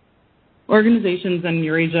 Organizations in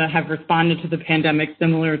Eurasia have responded to the pandemic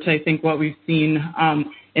similar to, I think, what we've seen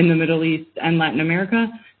in the Middle East and Latin America.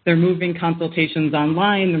 They're moving consultations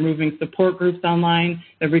online. They're moving support groups online.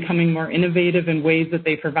 They're becoming more innovative in ways that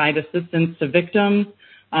they provide assistance to victims.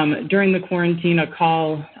 During the quarantine, a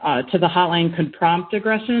call to the hotline could prompt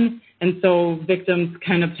aggression, and so victims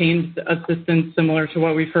can obtain assistance similar to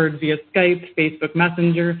what we've heard via Skype, Facebook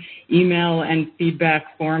Messenger, email, and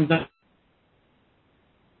feedback forums.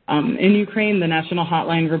 In Ukraine, the national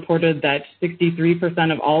hotline reported that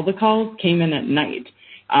 63% of all the calls came in at night,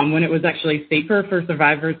 when it was actually safer for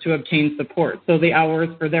survivors to obtain support. So the hours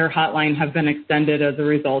for their hotline have been extended as a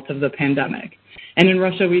result of the pandemic. And in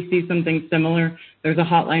Russia, we see something similar. There's a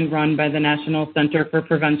hotline run by the National Center for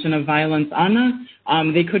Prevention of Violence,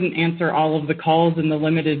 ANNA. They couldn't answer all of the calls in the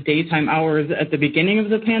limited daytime hours at the beginning of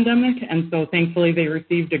the pandemic, and so thankfully they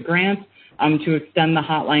received a grant to extend the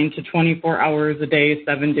hotline to 24 hours a day,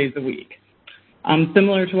 7 days a week.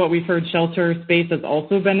 Similar to what we've heard, shelter space has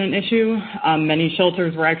also been an issue. Many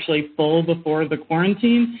shelters were actually full before the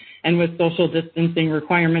quarantine, and with social distancing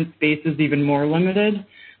requirements, space is even more limited.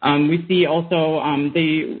 We see also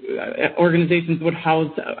the organizations would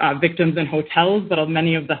house victims in hotels, but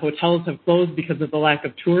many of the hotels have closed because of the lack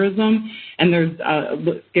of tourism, and there's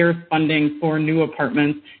scarce funding for new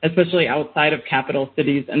apartments, especially outside of capital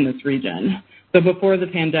cities in this region. So before the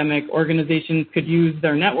pandemic, organizations could use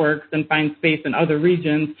their networks and find space in other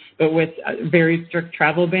regions, but with very strict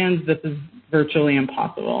travel bans, this is virtually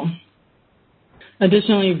impossible.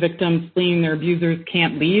 Additionally, victims fleeing their abusers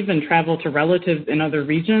can't leave and travel to relatives in other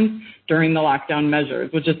regions during the lockdown measures,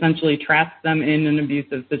 which essentially traps them in an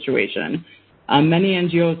abusive situation. Many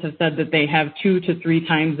NGOs have said that they have 2 to 3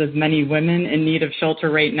 times as many women in need of shelter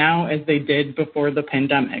right now as they did before the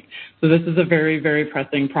pandemic. So this is a very, very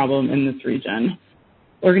pressing problem in this region.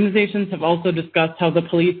 Organizations have also discussed how the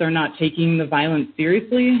police are not taking the violence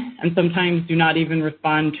seriously and sometimes do not even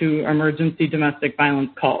respond to emergency domestic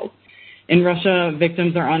violence calls. In Russia,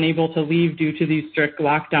 victims are unable to leave due to these strict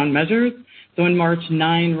lockdown measures. So in March,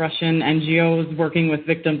 9 Russian NGOs working with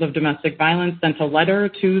victims of domestic violence sent a letter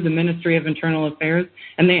to the Ministry of Internal Affairs,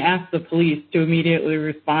 and they asked the police to immediately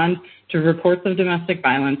respond to reports of domestic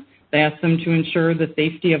violence. They asked them to ensure the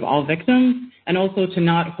safety of all victims and also to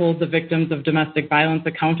not hold the victims of domestic violence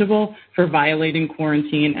accountable for violating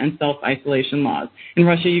quarantine and self-isolation laws. In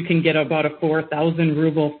Russia, you can get about a 4,000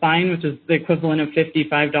 ruble fine, which is the equivalent of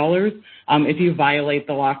 $55, if you violate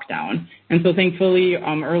the lockdown. And so thankfully,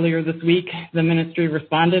 earlier this week, the ministry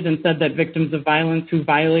responded and said that victims of violence who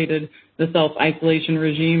violated the self-isolation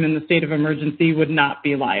regime in the state of emergency would not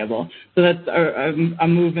be liable. So that's a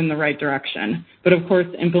move in the right direction. But of course,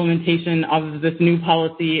 implementation of this new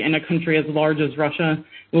policy in a country as large as Russia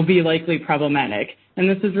will be likely problematic. And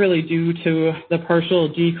this is really due to the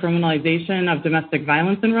partial decriminalization of domestic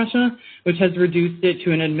violence in Russia, which has reduced it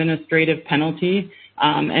to an administrative penalty.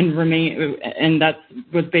 And that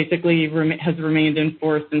was basically has remained in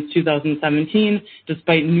force since 2017,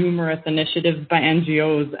 despite numerous initiatives by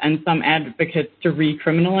NGOs and some advocates to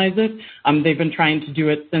recriminalize it. They've been trying to do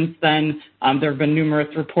it since then. There have been numerous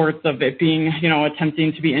reports of it being,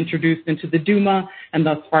 attempting to be introduced into the Duma, and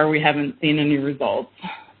thus far we haven't seen any results.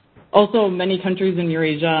 Also, many countries in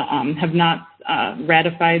Eurasia have not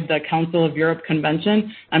ratified the Council of Europe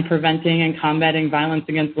Convention on Preventing and Combating Violence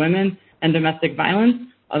Against Women and Domestic Violence,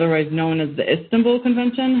 otherwise known as the Istanbul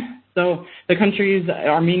Convention. So the countries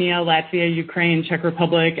Armenia, Latvia, Ukraine, Czech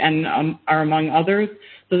Republic, and are among others.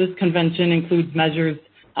 So this convention includes measures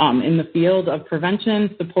in the field of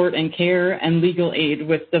prevention, support and care, and legal aid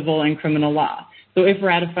with civil and criminal law. So if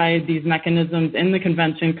ratified, these mechanisms in the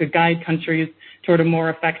convention could guide countries toward a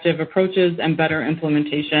more effective approaches and better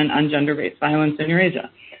implementation on gender-based violence in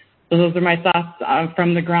Eurasia. So those are my thoughts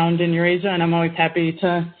from the ground in Eurasia, and I'm always happy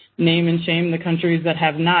to name and shame the countries that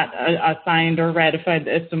have not signed or ratified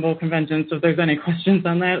the Istanbul Convention. So if there's any questions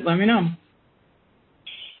on that, let me know.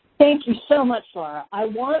 Thank you so much, Laura. I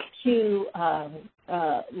want to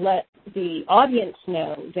let the audience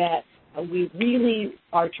know that we really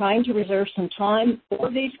are trying to reserve some time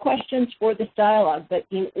for these questions, for this dialogue, but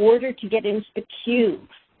in order to get into the queue,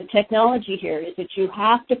 the technology here is that you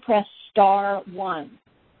have to press *1.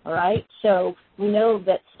 All right, so we know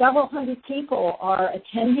that several hundred people are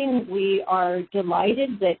attending. We are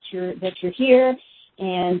delighted that you're here,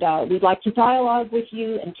 and we'd like to dialogue with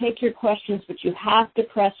you and take your questions, but you have to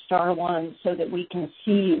press *1 so that we can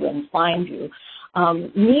see you and find you.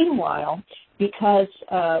 Meanwhile, because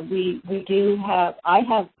I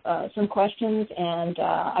have some questions, and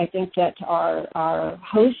I think that our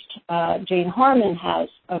host, Jane Harmon, has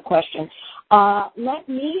a question. Let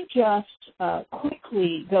me just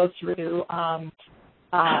quickly go through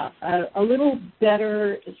a little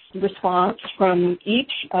better response from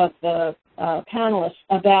each of the panelists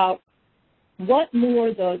about what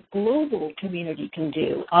more the global community can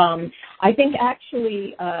do. I think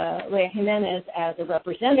actually Leah Jimenez, as a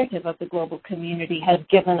representative of the global community, has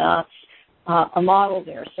given us a model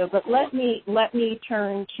there. So, but let me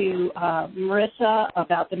turn to Marissa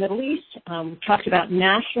about the Middle East. Talked about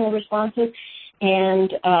national responses, and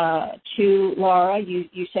to Laura,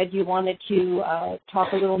 you said you wanted to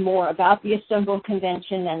talk a little more about the Istanbul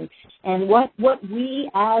Convention and what we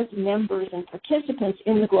as members and participants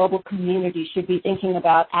in the global community should be thinking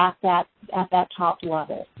about at that top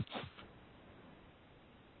level.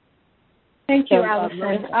 Thank you,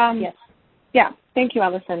 Allison. Yes. Yeah, thank you,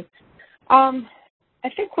 Allison. I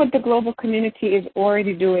think what the global community is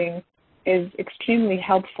already doing is extremely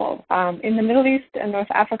helpful. In the Middle East and North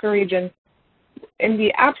Africa region, in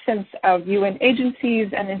the absence of UN agencies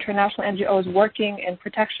and international NGOs working in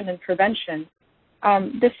protection and prevention,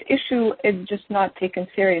 this issue is just not taken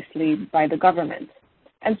seriously by the government.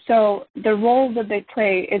 And so the role that they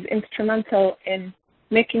play is instrumental in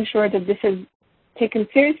making sure that this is taken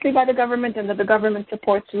seriously by the government and that the government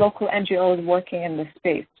supports local NGOs working in this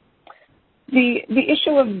space. The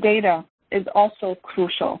issue of data is also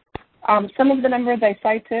crucial. Some of the numbers I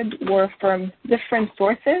cited were from different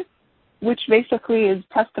sources, which basically is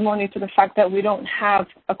testimony to the fact that we don't have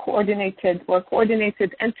a coordinated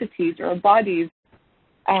entities or bodies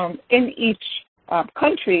in each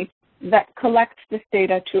country that collects this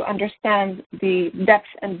data to understand the depth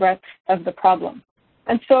and breadth of the problem.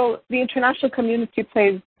 And so the international community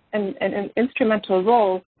plays an instrumental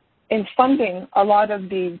role in funding a lot of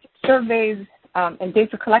these surveys and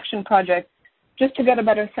data collection projects just to get a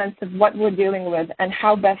better sense of what we're dealing with and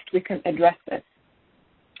how best we can address this.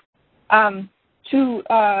 I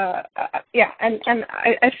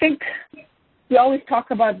think we always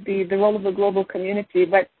talk about the role of the global community,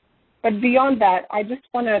 but beyond that, I just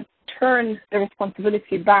want to turn the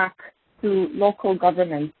responsibility back to local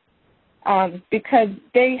governments because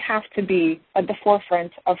they have to be at the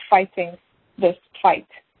forefront of fighting this fight,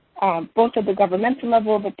 both at the governmental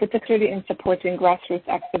level, but particularly in supporting grassroots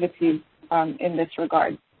activities in this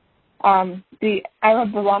regard. The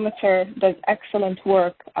Arab Barometer does excellent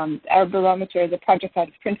work. Arab Barometer is a project out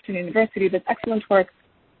of Princeton University, does excellent work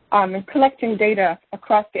in collecting data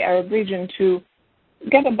across the Arab region to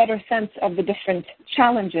get a better sense of the different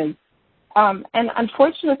challenges. And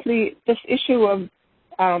unfortunately, this issue of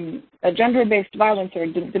gender-based violence or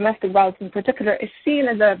domestic violence in particular is seen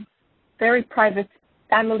as a very private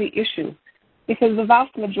family issue because the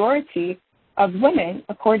vast majority of women,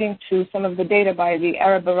 according to some of the data by the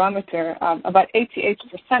Arab Barometer, about 88%,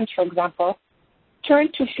 for example, turn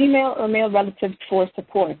to female or male relatives for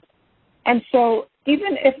support. And so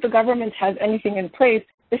even if the government has anything in place,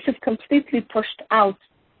 this is completely pushed out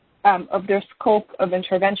of their scope of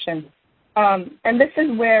intervention. And this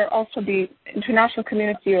is where also the international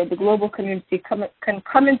community or the global community can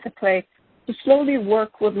come into play to slowly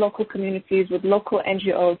work with local communities, with local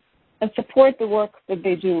NGOs, and support the work that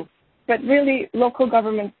they do. But really, local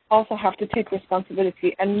governments also have to take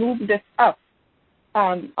responsibility and move this up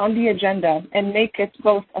on the agenda and make it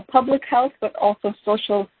both a public health but also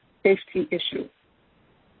social safety issue.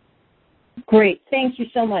 Great. Thank you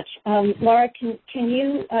so much. Laura, can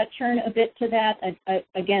you turn a bit to that?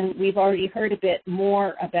 Again, we've already heard a bit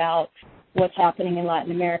more about what's happening in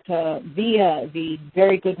Latin America via the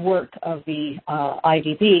very good work of the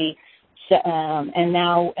IDB. And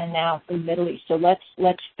now the Middle East. So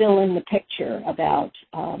let's fill in the picture about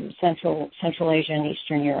Central Asia and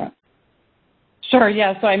Eastern Europe. Sure,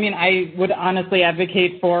 yeah. So, I would honestly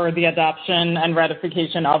advocate for the adoption and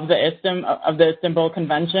ratification of the Istanbul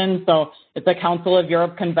Convention. So it's a Council of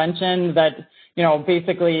Europe convention that,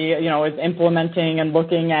 basically, is implementing and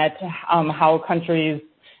looking at how countries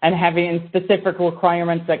and having specific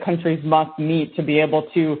requirements that countries must meet to be able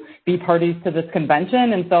to be parties to this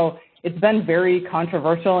convention. And so it's been very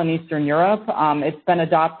controversial in Eastern Europe. It's been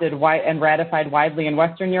adopted and ratified widely in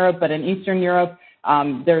Western Europe, but in Eastern Europe,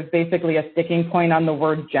 there's basically a sticking point on the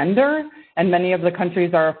word gender, and many of the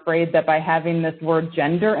countries are afraid that by having this word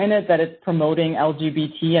gender in it, that it's promoting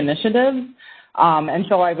LGBT initiatives. And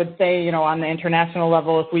so I would say, on the international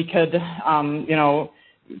level, if we could,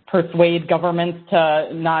 persuade governments to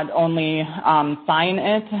not only sign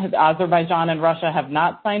it. Azerbaijan and Russia have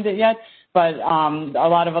not signed it yet, but a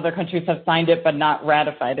lot of other countries have signed it but not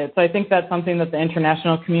ratified it. So I think that's something that the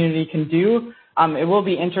international community can do. It will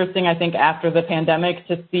be interesting, I think, after the pandemic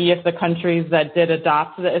to see if the countries that did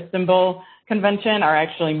adopt the Istanbul Convention are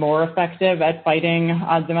actually more effective at fighting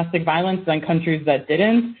domestic violence than countries that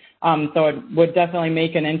didn't. So it would definitely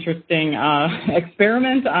make an interesting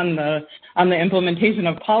experiment on the implementation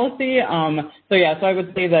of policy. So I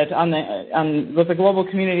would say that with the global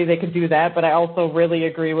community they could do that, but I also really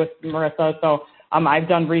agree with Marissa. So I've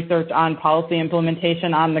done research on policy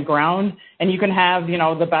implementation on the ground, and you can have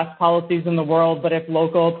the best policies in the world, but if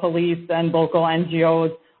local police and local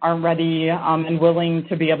NGOs aren't ready and willing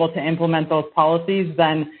to be able to implement those policies,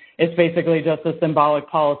 then it's basically just a symbolic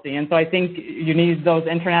policy. And so I think you need those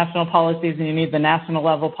international policies and you need the national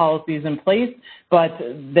level policies in place, but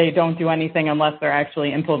they don't do anything unless they're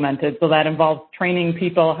actually implemented. So that involves training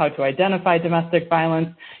people how to identify domestic violence,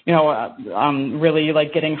 really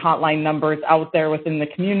like getting hotline numbers out there within the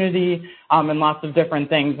community, and lots of different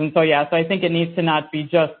things. And so I think it needs to not be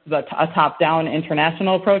just a top-down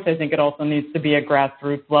international approach. I think it also needs to be a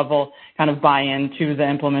grassroots level kind of buy-in to the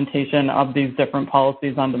implementation of these different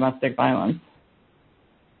policies on domestic violence.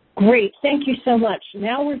 Great. Thank you so much.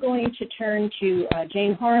 Now we're going to turn to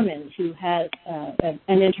Jane Harmon, who has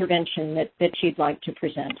an intervention that she'd like to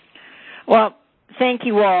present. Well, thank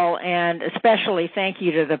you all, and especially thank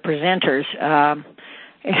you to the presenters.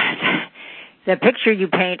 The picture you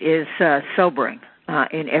paint is sobering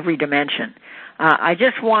in every dimension. I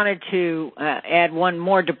just wanted to add one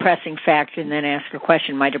more depressing fact and then ask a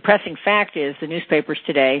question. My depressing fact is the newspapers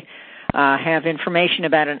today have information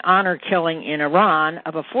about an honor killing in Iran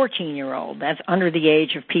of a 14-year-old. That's under the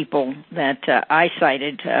age of people that I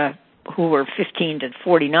cited who were 15 to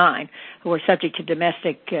 49, who were subject to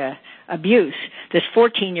domestic abuse. This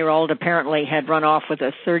 14-year-old apparently had run off with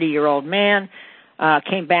a 30-year-old man,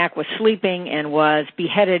 came back, was sleeping, and was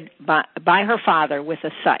beheaded by her father with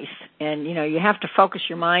a scythe. And, you have to focus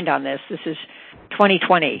your mind on this. This is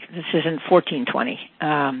 2020. This isn't 1420.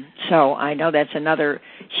 So I know that's another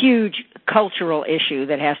huge cultural issue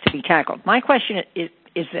that has to be tackled. My question is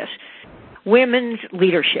this. Women's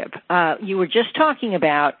leadership. You were just talking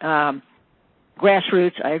about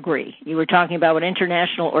grassroots. I agree. You were talking about what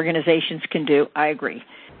international organizations can do. I agree.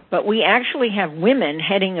 But we actually have women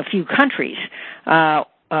heading a few countries,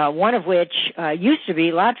 one of which used to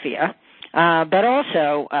be Latvia, but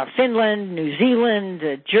also Finland, New Zealand,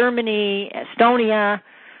 Germany, Estonia,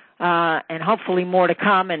 and hopefully more to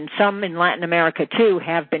come, and some in Latin America, too,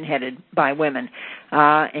 have been headed by women.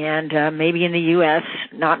 And maybe in the U.S.,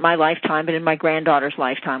 not my lifetime, but in my granddaughter's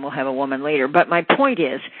lifetime, we'll have a woman later. But my point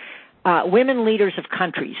is, women leaders of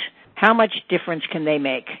countries, how much difference can they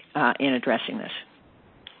make in addressing this?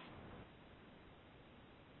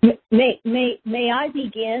 May I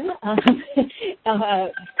begin?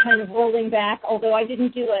 Kind of rolling back, although I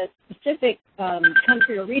didn't do a specific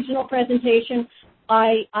country or regional presentation.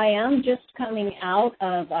 I am just coming out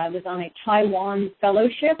of, I was on a Taiwan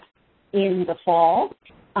fellowship in the fall,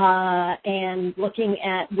 and looking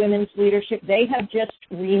at women's leadership. They have just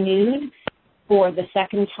renewed for the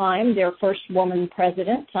second time their first woman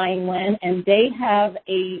president, Tsai Ing-wen, and they have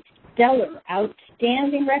a stellar,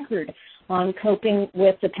 outstanding record on coping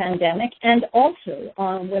with the pandemic and also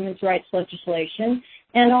on women's rights legislation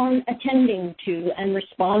and on attending to and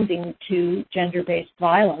responding to gender-based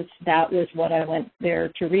violence. That was what I went there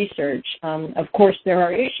to research. Of course, there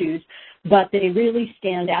are issues, but they really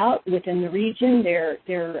stand out within the region.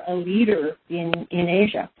 They're a leader in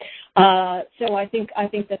Asia. So I think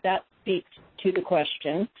that speaks to the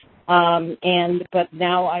question. But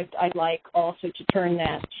now I'd like also to turn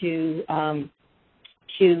that to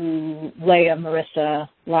Leah, Marissa,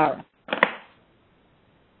 Lara.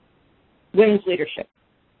 Women's leadership.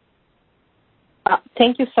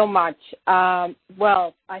 Thank you so much.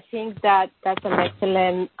 Well, I think that's an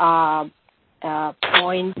excellent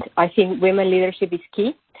point. I think women leadership is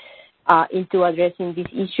key into addressing this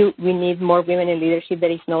issue. We need more women in leadership.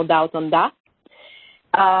 There is no doubt on that.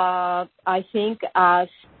 I think, as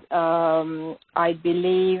I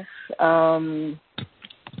believe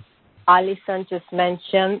Alison just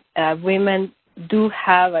mentioned, women do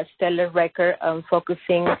have a stellar record on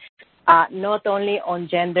focusing not only on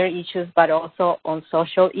gender issues but also on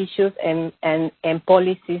social issues and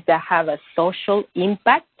policies that have a social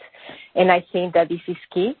impact. And I think that this is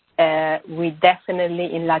key. We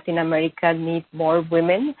definitely in Latin America need more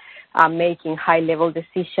women making high-level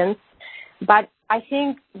decisions. But I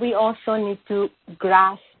think we also need to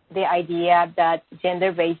grasp the idea that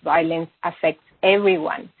gender-based violence affects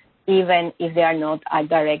everyone, even if they are not a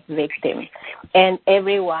direct victim. And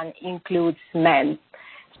everyone includes men.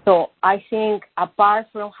 So I think apart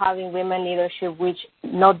from having women leadership, which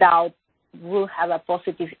no doubt will have a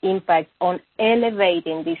positive impact on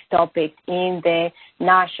elevating this topic in the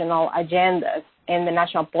national agendas and the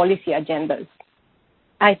national policy agendas,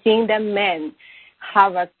 I think that men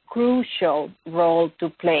have a crucial role to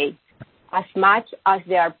play. As much as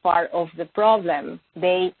they are part of the problem,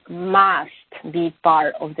 they must be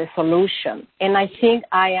part of the solution. And I think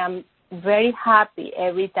I am very happy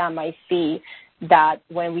every time I see that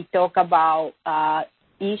when we talk about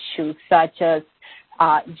issues such as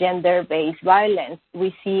gender-based violence,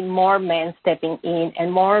 we see more men stepping in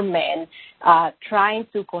and more men trying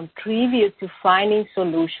to contribute to finding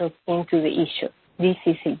solutions into the issue. This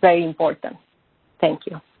is very important. Thank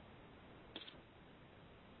you.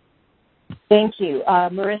 Thank you.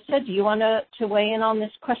 Marissa, do you want to weigh in on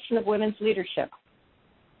this question of women's leadership?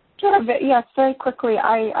 Sure. Yes, very quickly.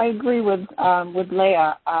 I agree with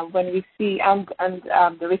Leah when we see, and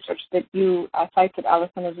the research that you cited,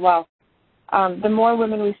 Allison, as well. The more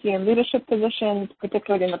women we see in leadership positions,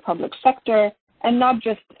 particularly in the public sector, and not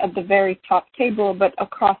just at the very top table, but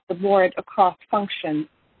across the board, across functions,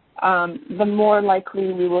 the more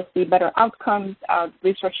likely we will see better outcomes.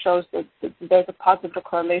 Research shows that there's a positive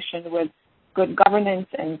correlation with good governance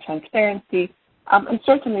and transparency. And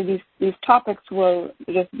certainly these topics will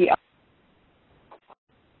just be up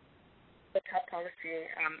the top policy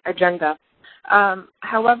agenda.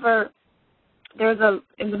 However,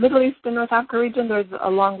 in the Middle East and North Africa region, there's a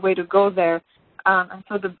long way to go there. And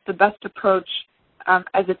so the best approach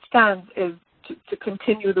as it stands is to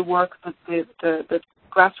continue the work that the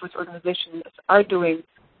grassroots organizations are doing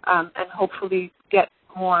and hopefully get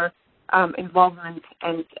more involvement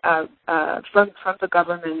and from the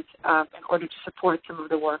government in order to support some of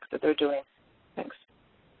the work that they're doing. Thanks.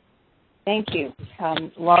 Thank you.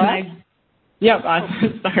 Laura? Yep.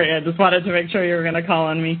 Sorry, I just wanted to make sure you were going to call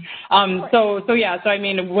on me. So I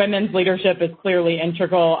mean, women's leadership is clearly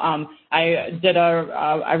integral.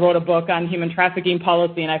 I wrote a book on human trafficking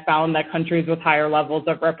policy, and I found that countries with higher levels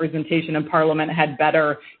of representation in parliament had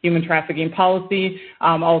better human trafficking policy.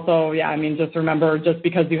 Just remember, just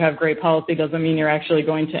because you have great policy doesn't mean you're actually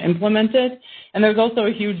going to implement it. And there's also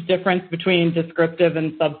a huge difference between descriptive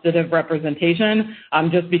and substantive representation.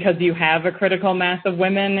 Just because you have a critical mass of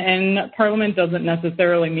women in parliament doesn't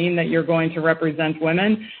necessarily mean that you're going to represent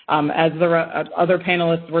women. As the other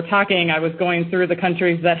panelists were talking, I was going through the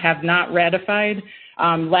countries that have not ratified.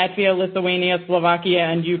 Latvia, Lithuania, Slovakia,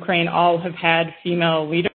 and Ukraine all have had female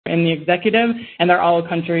leaders in the executive, and they're all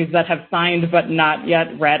countries that have signed but not yet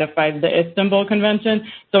ratified the Istanbul Convention.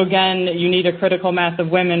 So again, you need a critical mass of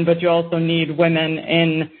women, but you also need women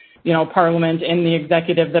in parliament, in the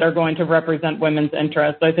executive that are going to represent women's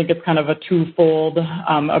interests. I think it's kind of a twofold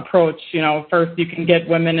approach. First you can get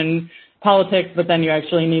women in politics, but then you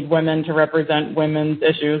actually need women to represent women's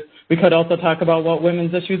issues. We could also talk about what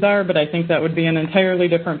women's issues are, but I think that would be an entirely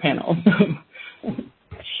different panel.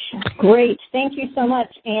 Great. Thank you so much.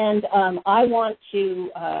 And I want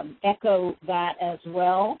to echo that as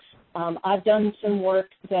well. I've done some work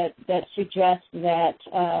that suggests that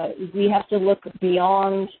we have to look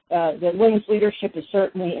beyond, that women's leadership is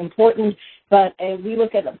certainly important, but we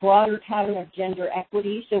look at a broader pattern of gender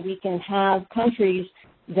equity so we can have countries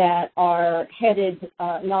that are headed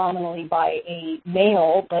nominally by a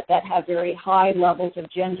male, but that have very high levels of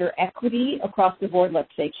gender equity across the board,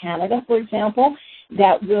 let's say Canada, for example,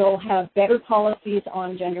 that will have better policies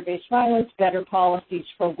on gender-based violence, better policies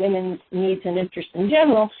for women's needs and interests in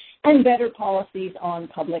general, and better policies on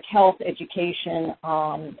public health, education,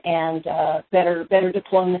 and better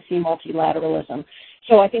diplomacy, multilateralism.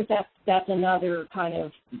 So I think that's another kind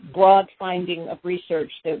of broad finding of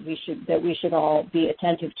research that we should all be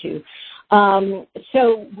attentive to.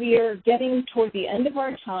 So we're getting toward the end of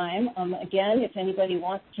our time. Again, if anybody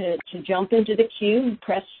wants to jump into the queue,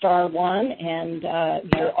 press *1, and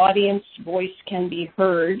your audience voice can be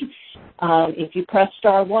heard if you press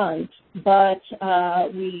 *1. But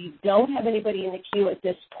we don't have anybody in the queue at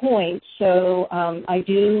this point, so I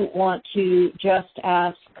do want to just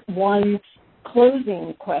ask one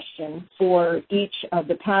closing question for each of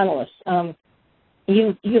the panelists.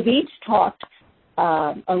 You've each talked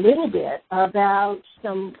a little bit about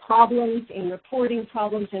some problems in reporting,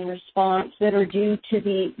 problems in response that are due to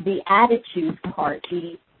the attitude part,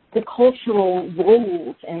 the the cultural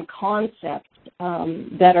roles and concepts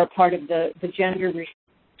that are part of the gender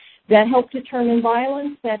that help determine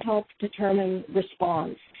violence, that help determine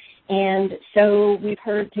response. And so we've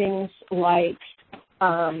heard things like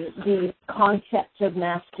the concepts of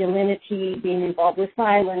masculinity being involved with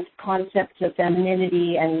violence, concepts of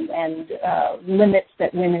femininity and limits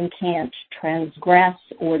that women can't transgress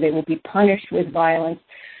or they will be punished with violence.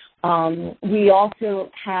 We also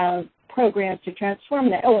have programs to transform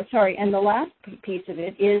that. And the last piece of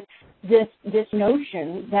it is this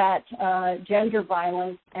notion that gender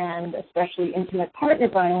violence and especially intimate partner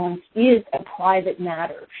violence is a private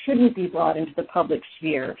matter, shouldn't be brought into the public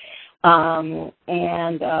sphere.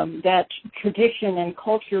 That tradition and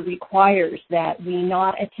culture requires that we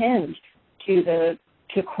not attend to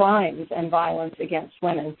crimes and violence against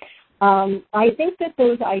women. I think that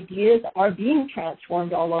those ideas are being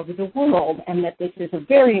transformed all over the world, and that this is a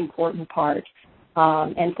very important part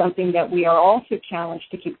and something that we are also challenged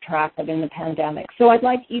to keep track of in the pandemic. So I'd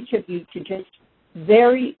like each of you to just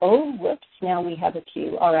now we have a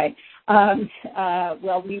queue. All right.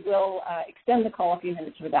 We will extend the call a few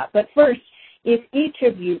minutes for that. But first, if each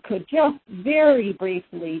of you could just very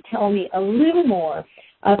briefly tell me a little more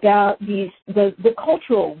about the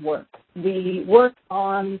cultural work, the work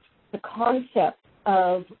on the concept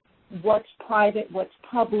of what's private, what's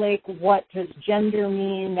public, what does gender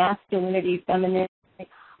mean, masculinity, femininity.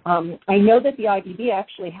 I know that the IDB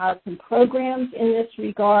actually has some programs in this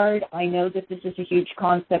regard. I know that this is a huge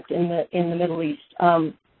concept in the Middle East.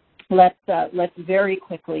 Let's very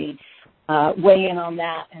quickly weigh in on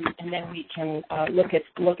that, and then we can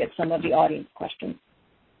look at some of the audience questions.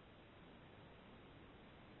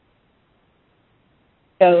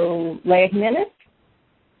 So, Leah Jimenez.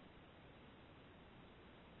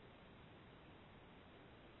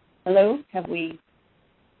 Hello, have we?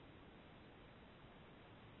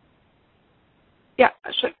 Yeah,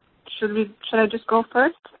 should I just go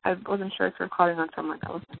first? I wasn't sure if you're calling on someone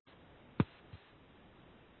else.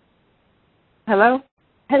 Hello?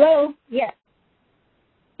 Hello, yes.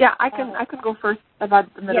 Yeah, I can go first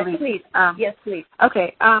about the Middle East. Please. Yes, please.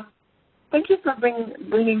 Okay. Thank you for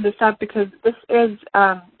bringing this up, because this is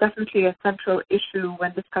definitely a central issue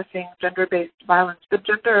when discussing gender-based violence, but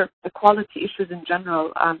gender equality issues in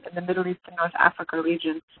general in the Middle East and North Africa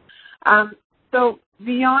region. So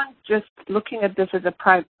beyond just looking at this as a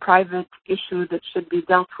private issue that should be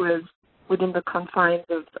dealt with within the confines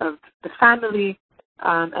of the family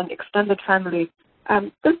and extended family,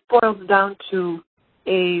 this boils down to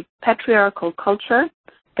a patriarchal culture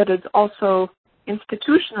that is also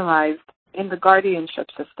institutionalized in the guardianship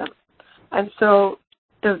system. And so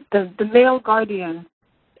the male guardian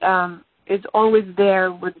is always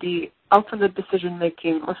there with the ultimate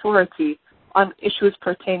decision-making authority on issues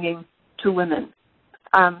pertaining to women.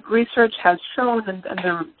 Research has shown, and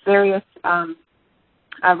there are various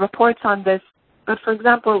reports on this, but for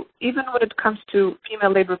example, even when it comes to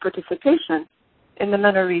female labor participation in the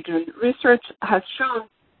MENA region, research has shown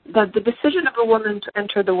that the decision of a woman to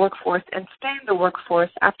enter the workforce and stay in the workforce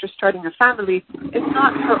after starting a family is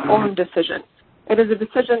not her own decision. It is a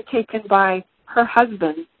decision taken by her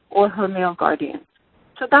husband or her male guardian.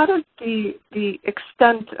 So that is the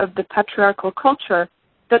extent of the patriarchal culture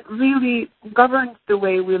that really governs the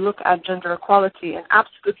way we look at gender equality and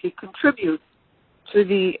absolutely contributes to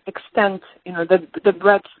the extent, the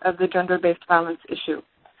breadth of the gender-based violence issue.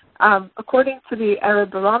 According to the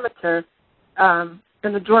Arab Barometer, the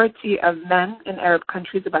majority of men in Arab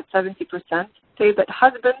countries, about 70%, say that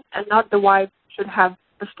husband and not the wife should have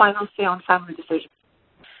the final say on family decisions.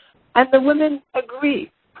 And the women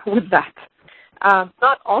agree with that.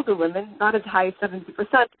 Not all the women, not as high as 70%,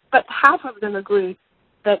 but half of them agree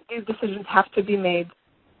that these decisions have to be made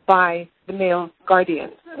by the male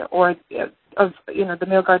guardian or the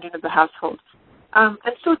male guardian of the household.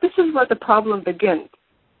 And so this is where the problem begins.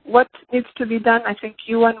 What needs to be done? I think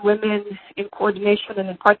UN Women, in coordination and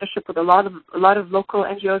in partnership with a lot of local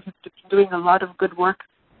NGOs, have been doing a lot of good work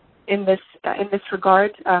in this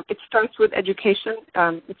regard. It starts with education.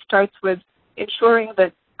 It starts with ensuring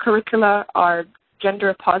that curricula are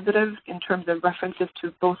gender positive in terms of references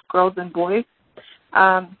to both girls and boys.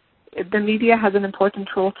 The media has an important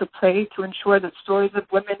role to play to ensure that stories of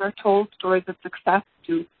women are told, stories of success,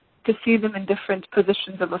 to see them in different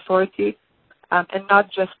positions of authority. And not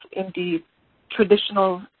just in the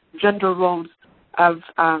traditional gender roles of,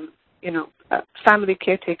 family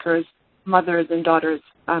caretakers, mothers and daughters,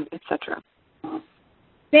 etc.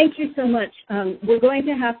 Thank you so much. We're going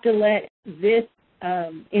to have to let this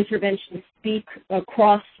intervention speak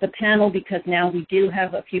across the panel because now we do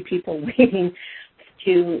have a few people waiting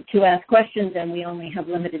to ask questions, and we only have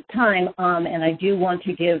limited time, and I do want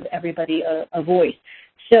to give everybody a voice.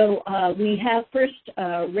 So we have first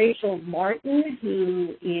Rachel Martin,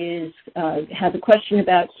 who has a question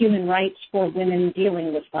about human rights for women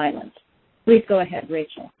dealing with violence. Please go ahead,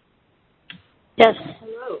 Rachel. Yes.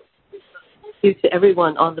 Hello. Thank you to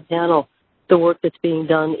everyone on the panel. The work that's being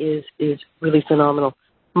done is really phenomenal.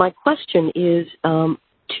 My question is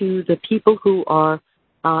to the people who are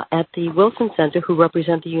at the Wilson Center who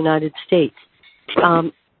represent the United States.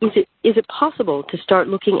 Is it possible to start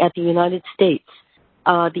looking at the United States,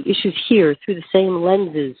 the issues here, through the same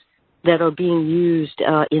lenses that are being used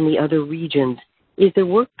in the other regions? Is there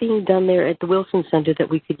work being done there at the Wilson Center that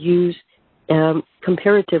we could use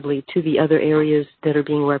comparatively to the other areas that are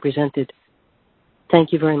being represented?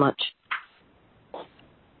 Thank you very much.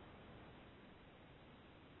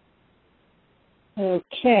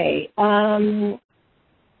 Okay. I'm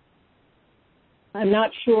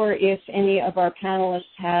not sure if any of our panelists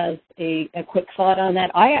has a quick thought on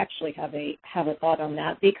that. I actually have a thought on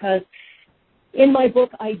that, because in my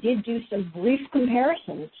book I did do some brief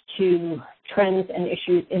comparisons to trends and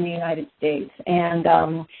issues in the United States, and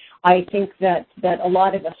I think that a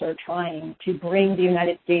lot of us are trying to bring the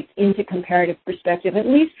United States into comparative perspective, at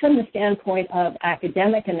least from the standpoint of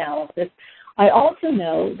academic analysis. I also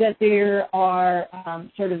know that there are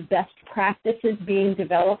sort of best practices being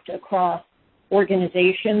developed across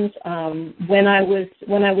organizations. When I was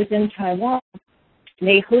in Taiwan,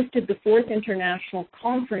 they hosted the 4th International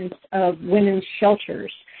Conference of Women's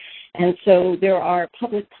Shelters. And so there are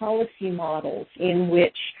public policy models in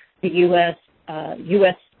which the U.S.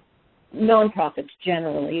 nonprofits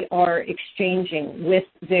generally are exchanging with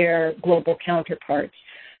their global counterparts.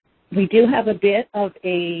 We do have a bit of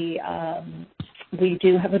a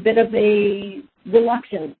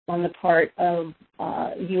reluctance on the part of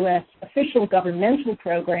U.S. official governmental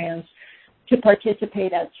programs to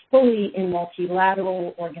participate as fully in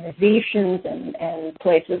multilateral organizations and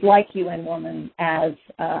places like UN Women as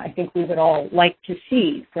I think we would all like to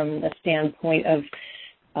see from the standpoint of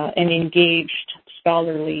an engaged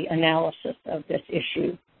scholarly analysis of this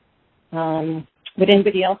issue. Would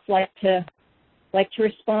anybody else like to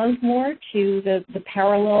respond more to the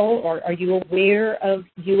parallel, or are you aware of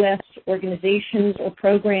U.S. organizations or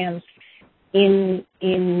programs in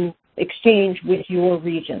exchange with your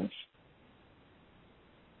regions?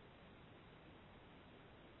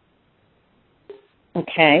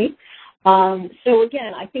 Okay. So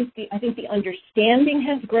again, I think the understanding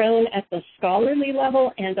has grown at the scholarly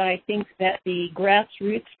level, and I think that the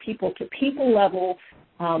grassroots people-to-people level,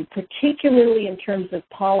 particularly in terms of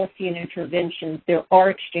policy and interventions, there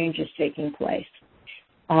are exchanges taking place.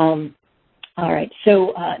 All right.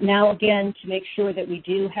 So now again, to make sure that we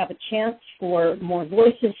do have a chance for more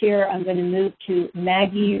voices here, I'm going to move to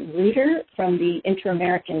Maggie Reuter from the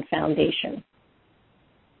Inter-American Foundation.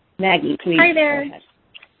 Maggie, please. Hi there. Go ahead.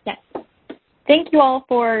 Yes. Thank you all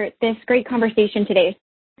for this great conversation today.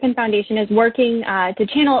 The American Foundation is working to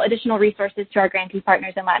channel additional resources to our grantee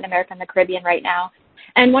partners in Latin America and the Caribbean right now.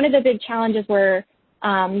 And one of the big challenges we're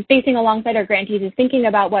facing alongside our grantees is thinking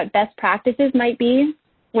about what best practices might be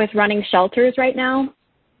with running shelters right now.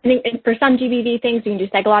 I think for some GBV things, you can do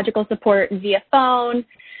psychological support via phone,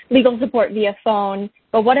 legal support via phone,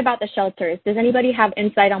 but what about the shelters? Does anybody have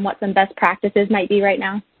insight on what some best practices might be right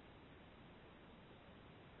now?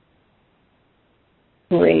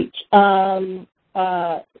 Great.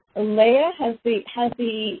 Leah, has the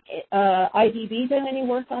IDB done any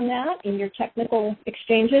work on that in your technical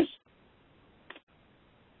exchanges?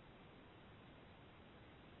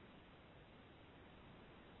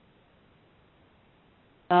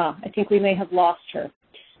 I think we may have lost her.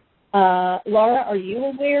 Laura, are you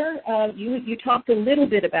aware? You talked a little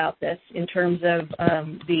bit about this in terms of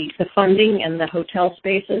the funding and the hotel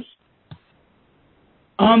spaces.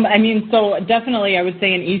 So definitely I would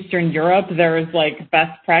say in Eastern Europe, there's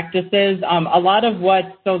best practices.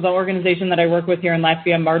 So the organization that I work with here in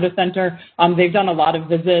Latvia, MARTA Center, they've done a lot of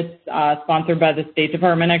visits sponsored by the State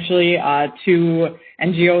Department actually to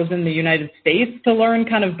NGOs in the United States to learn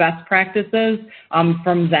kind of best practices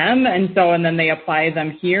from them. And then they apply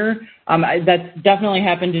them here. That's definitely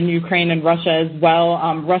happened in Ukraine and Russia as well.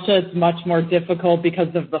 Russia is much more difficult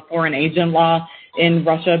because of the foreign agent law. In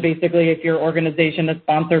Russia, basically, if your organization is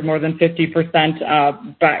sponsored more than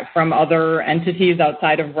 50% back from other entities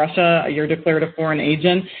outside of Russia, you're declared a foreign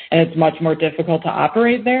agent, and it's much more difficult to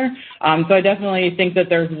operate there. So I definitely think that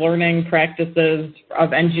there's learning practices of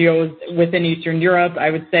NGOs within Eastern Europe. I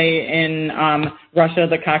would say in Russia,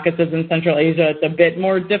 the Caucasus, and Central Asia, it's a bit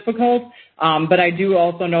more difficult. But I do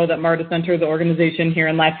also know that MARTA Center, the organization here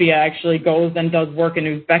in Latvia, actually goes and does work in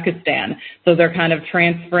Uzbekistan. So they're kind of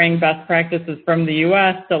transferring best practices from the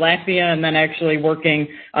U.S. to Latvia and then actually working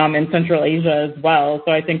in Central Asia as well.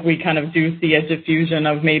 So I think we kind of do see a diffusion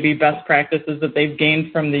of maybe best practices that they've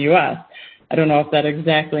gained from the U.S. I don't know if that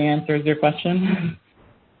exactly answers your question.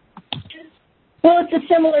 Well, it's a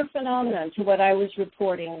similar phenomenon to what I was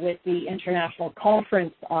reporting with the International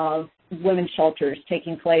Conference of Women's Shelters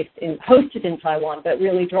taking place hosted in Taiwan, but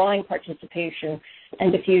really drawing participation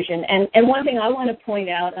and diffusion. And one thing I want to point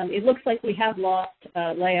out, it looks like we have lost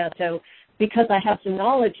Leah, so because I have some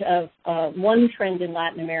knowledge of one trend in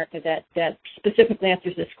Latin America that specifically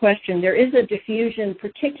answers this question, there is a diffusion,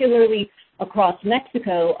 particularly across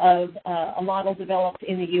Mexico, of a model developed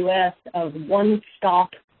in the U.S. of one-stop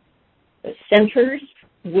centers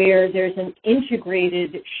where there's an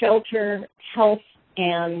integrated shelter, health,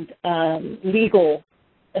 and legal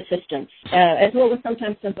assistance, as well as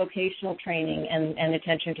sometimes some vocational training and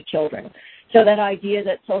attention to children. So that idea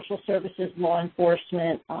that social services, law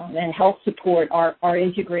enforcement, and health support are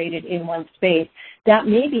integrated in one space, that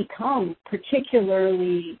may become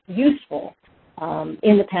particularly useful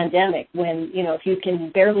in the pandemic when, if you can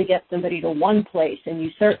barely get somebody to one place, and you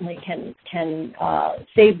certainly can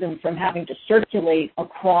save them from having to circulate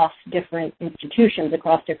across different institutions,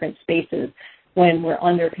 across different spaces when we're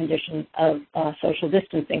under conditions of social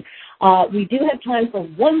distancing. We do have time for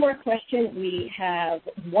one more question. We have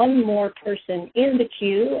one more person in the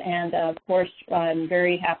queue, and of course, I'm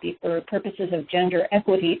very happy for purposes of gender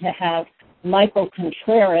equity to have Michael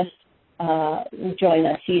Contreras join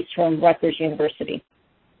us. He's from Rutgers University.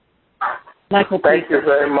 Michael, please. Thank you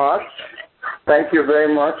very much. Thank you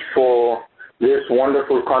very much for this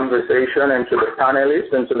wonderful conversation, and to the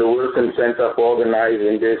panelists and to the Wilson Center for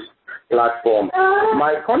organizing this platform.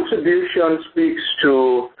 My contribution speaks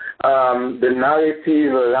to the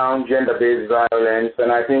narrative around gender-based violence,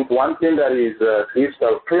 and I think one thing that is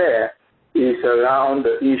crystal clear is around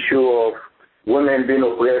the issue of women being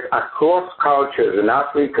oppressed across cultures in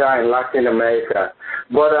Africa and Latin America.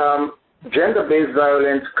 But gender-based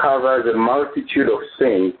violence covers a multitude of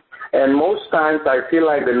sins, and most times I feel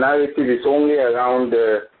like the narrative is only around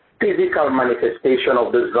the physical manifestation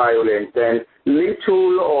of this violence, and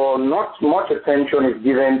little or not much attention is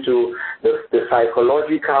given to the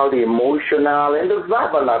psychological, the emotional, and the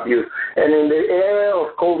verbal abuse, and in the area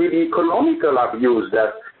of COVID, economical abuse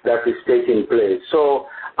that is taking place. So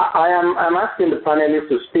I'm asking the panelists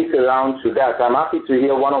to speak around to that. I'm happy to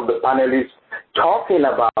hear one of the panelists talking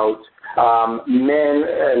about men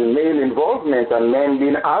and male involvement and men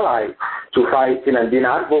being allies to fighting and being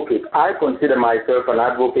advocates. I consider myself an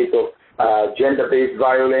advocate of gender-based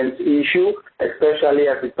violence issue, especially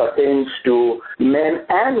as it pertains to men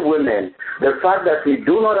and women. The fact that we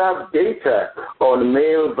do not have data on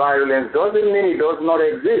male violence doesn't mean it does not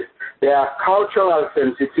exist. There are cultural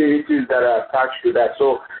sensitivities that are attached to that.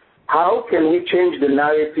 So how can we change the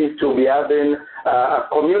narrative to be having a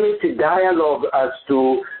community dialogue as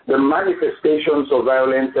to the manifestations of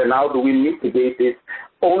violence and how do we mitigate it,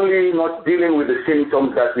 only not dealing with the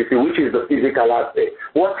symptoms that we see, which is the physical aspect.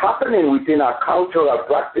 What's happening within our cultural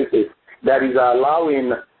practices that is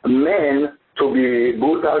allowing men to be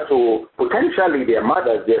brutal to potentially their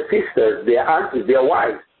mothers, their sisters, their aunties, their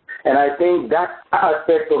wives. And I think that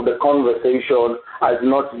aspect of the conversation has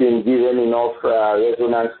not been given enough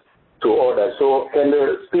resonance to others. So can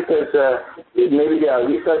the speakers, maybe there are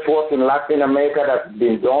research work in Latin America that's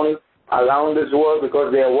been done around this world,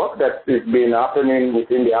 because there are work that has been happening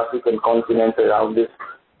within the African continent around this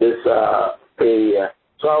area.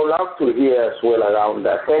 So I would love to hear as well around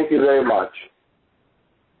that. Thank you very much.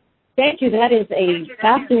 Thank you. That is a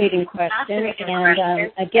fascinating question.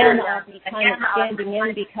 And again, I'll be kind of standing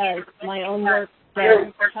in because my own work does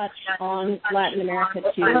touch on Latin America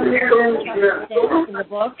too. In the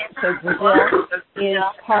book, so Brazil is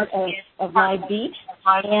part of my beat.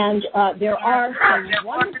 And there are some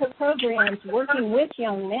wonderful programs working with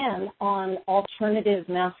young men on alternative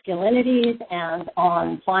masculinities and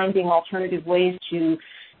on finding alternative ways to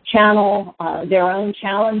channel their own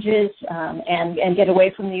challenges and get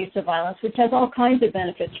away from the use of violence, which has all kinds of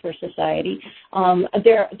benefits for society.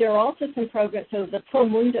 There are also some programs. So the Pro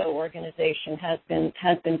Mundo organization has been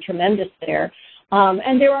tremendous there.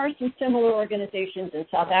 And there are some similar organizations in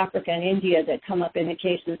South Africa and India that come up in the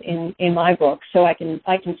cases in my book, so I can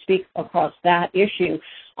speak across that issue.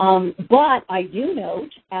 But I do note,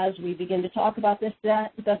 as we begin to talk about this,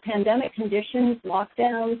 that the pandemic conditions,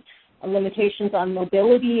 lockdowns, limitations on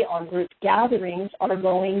mobility, on group gatherings are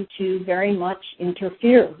going to very much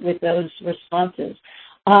interfere with those responses.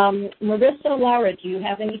 Marissa, Laura, do you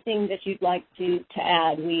have anything that you'd like to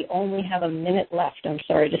add? We only have a minute left, I'm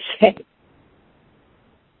sorry to say.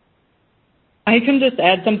 I can just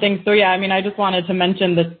add something. So, yeah, I just wanted to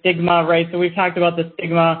mention the stigma, right? So we've talked about the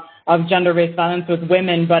stigma of gender-based violence with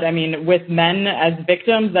women, but, with men as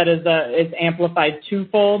victims, that is amplified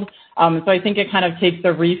twofold. So I think it kind of takes a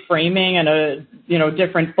reframing and a,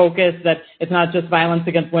 different focus that it's not just violence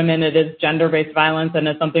against women, it is gender-based violence, and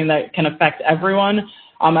it's something that can affect everyone.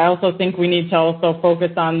 I also think we need to also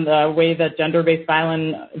focus on the way that gender-based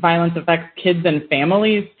violence affects kids and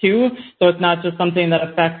families, too. So it's not just something that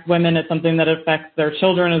affects women, it's something that affects their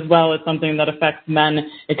children as well. It's something that affects men.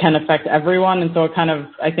 It can affect everyone. And so it kind of,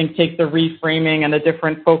 I think, takes a reframing and a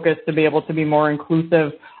different focus to be able to be more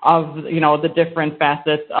inclusive of, the different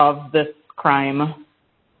facets of this crime.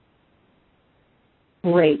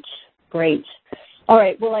 Great. All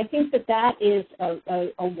right. Well, I think that is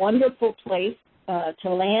a wonderful place to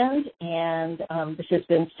land, and this has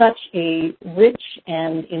been such a rich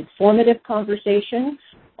and informative conversation,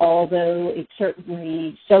 although it's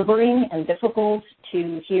certainly sobering and difficult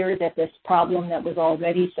to hear that this problem that was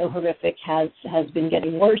already so horrific has been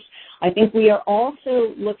getting worse. I think we are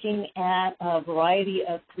also looking at a variety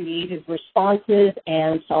of creative responses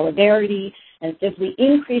and solidarity and simply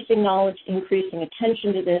increasing knowledge, increasing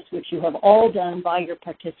attention to this, which you have all done by your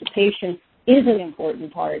participation, is an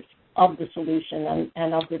important part of the solution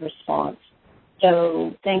and of the response.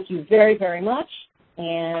 So thank you very, very much,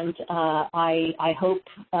 and I hope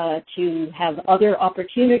to have other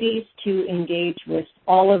opportunities to engage with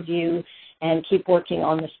all of you and keep working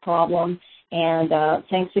on this problem. And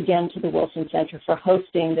thanks again to the Wilson Center for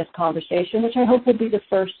hosting this conversation, which I hope will be the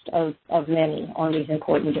first of many on these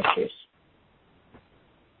important issues.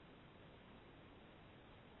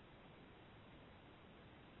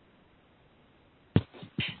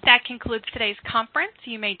 That concludes today's conference.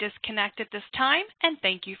 You may disconnect at this time, and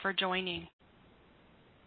thank you for joining.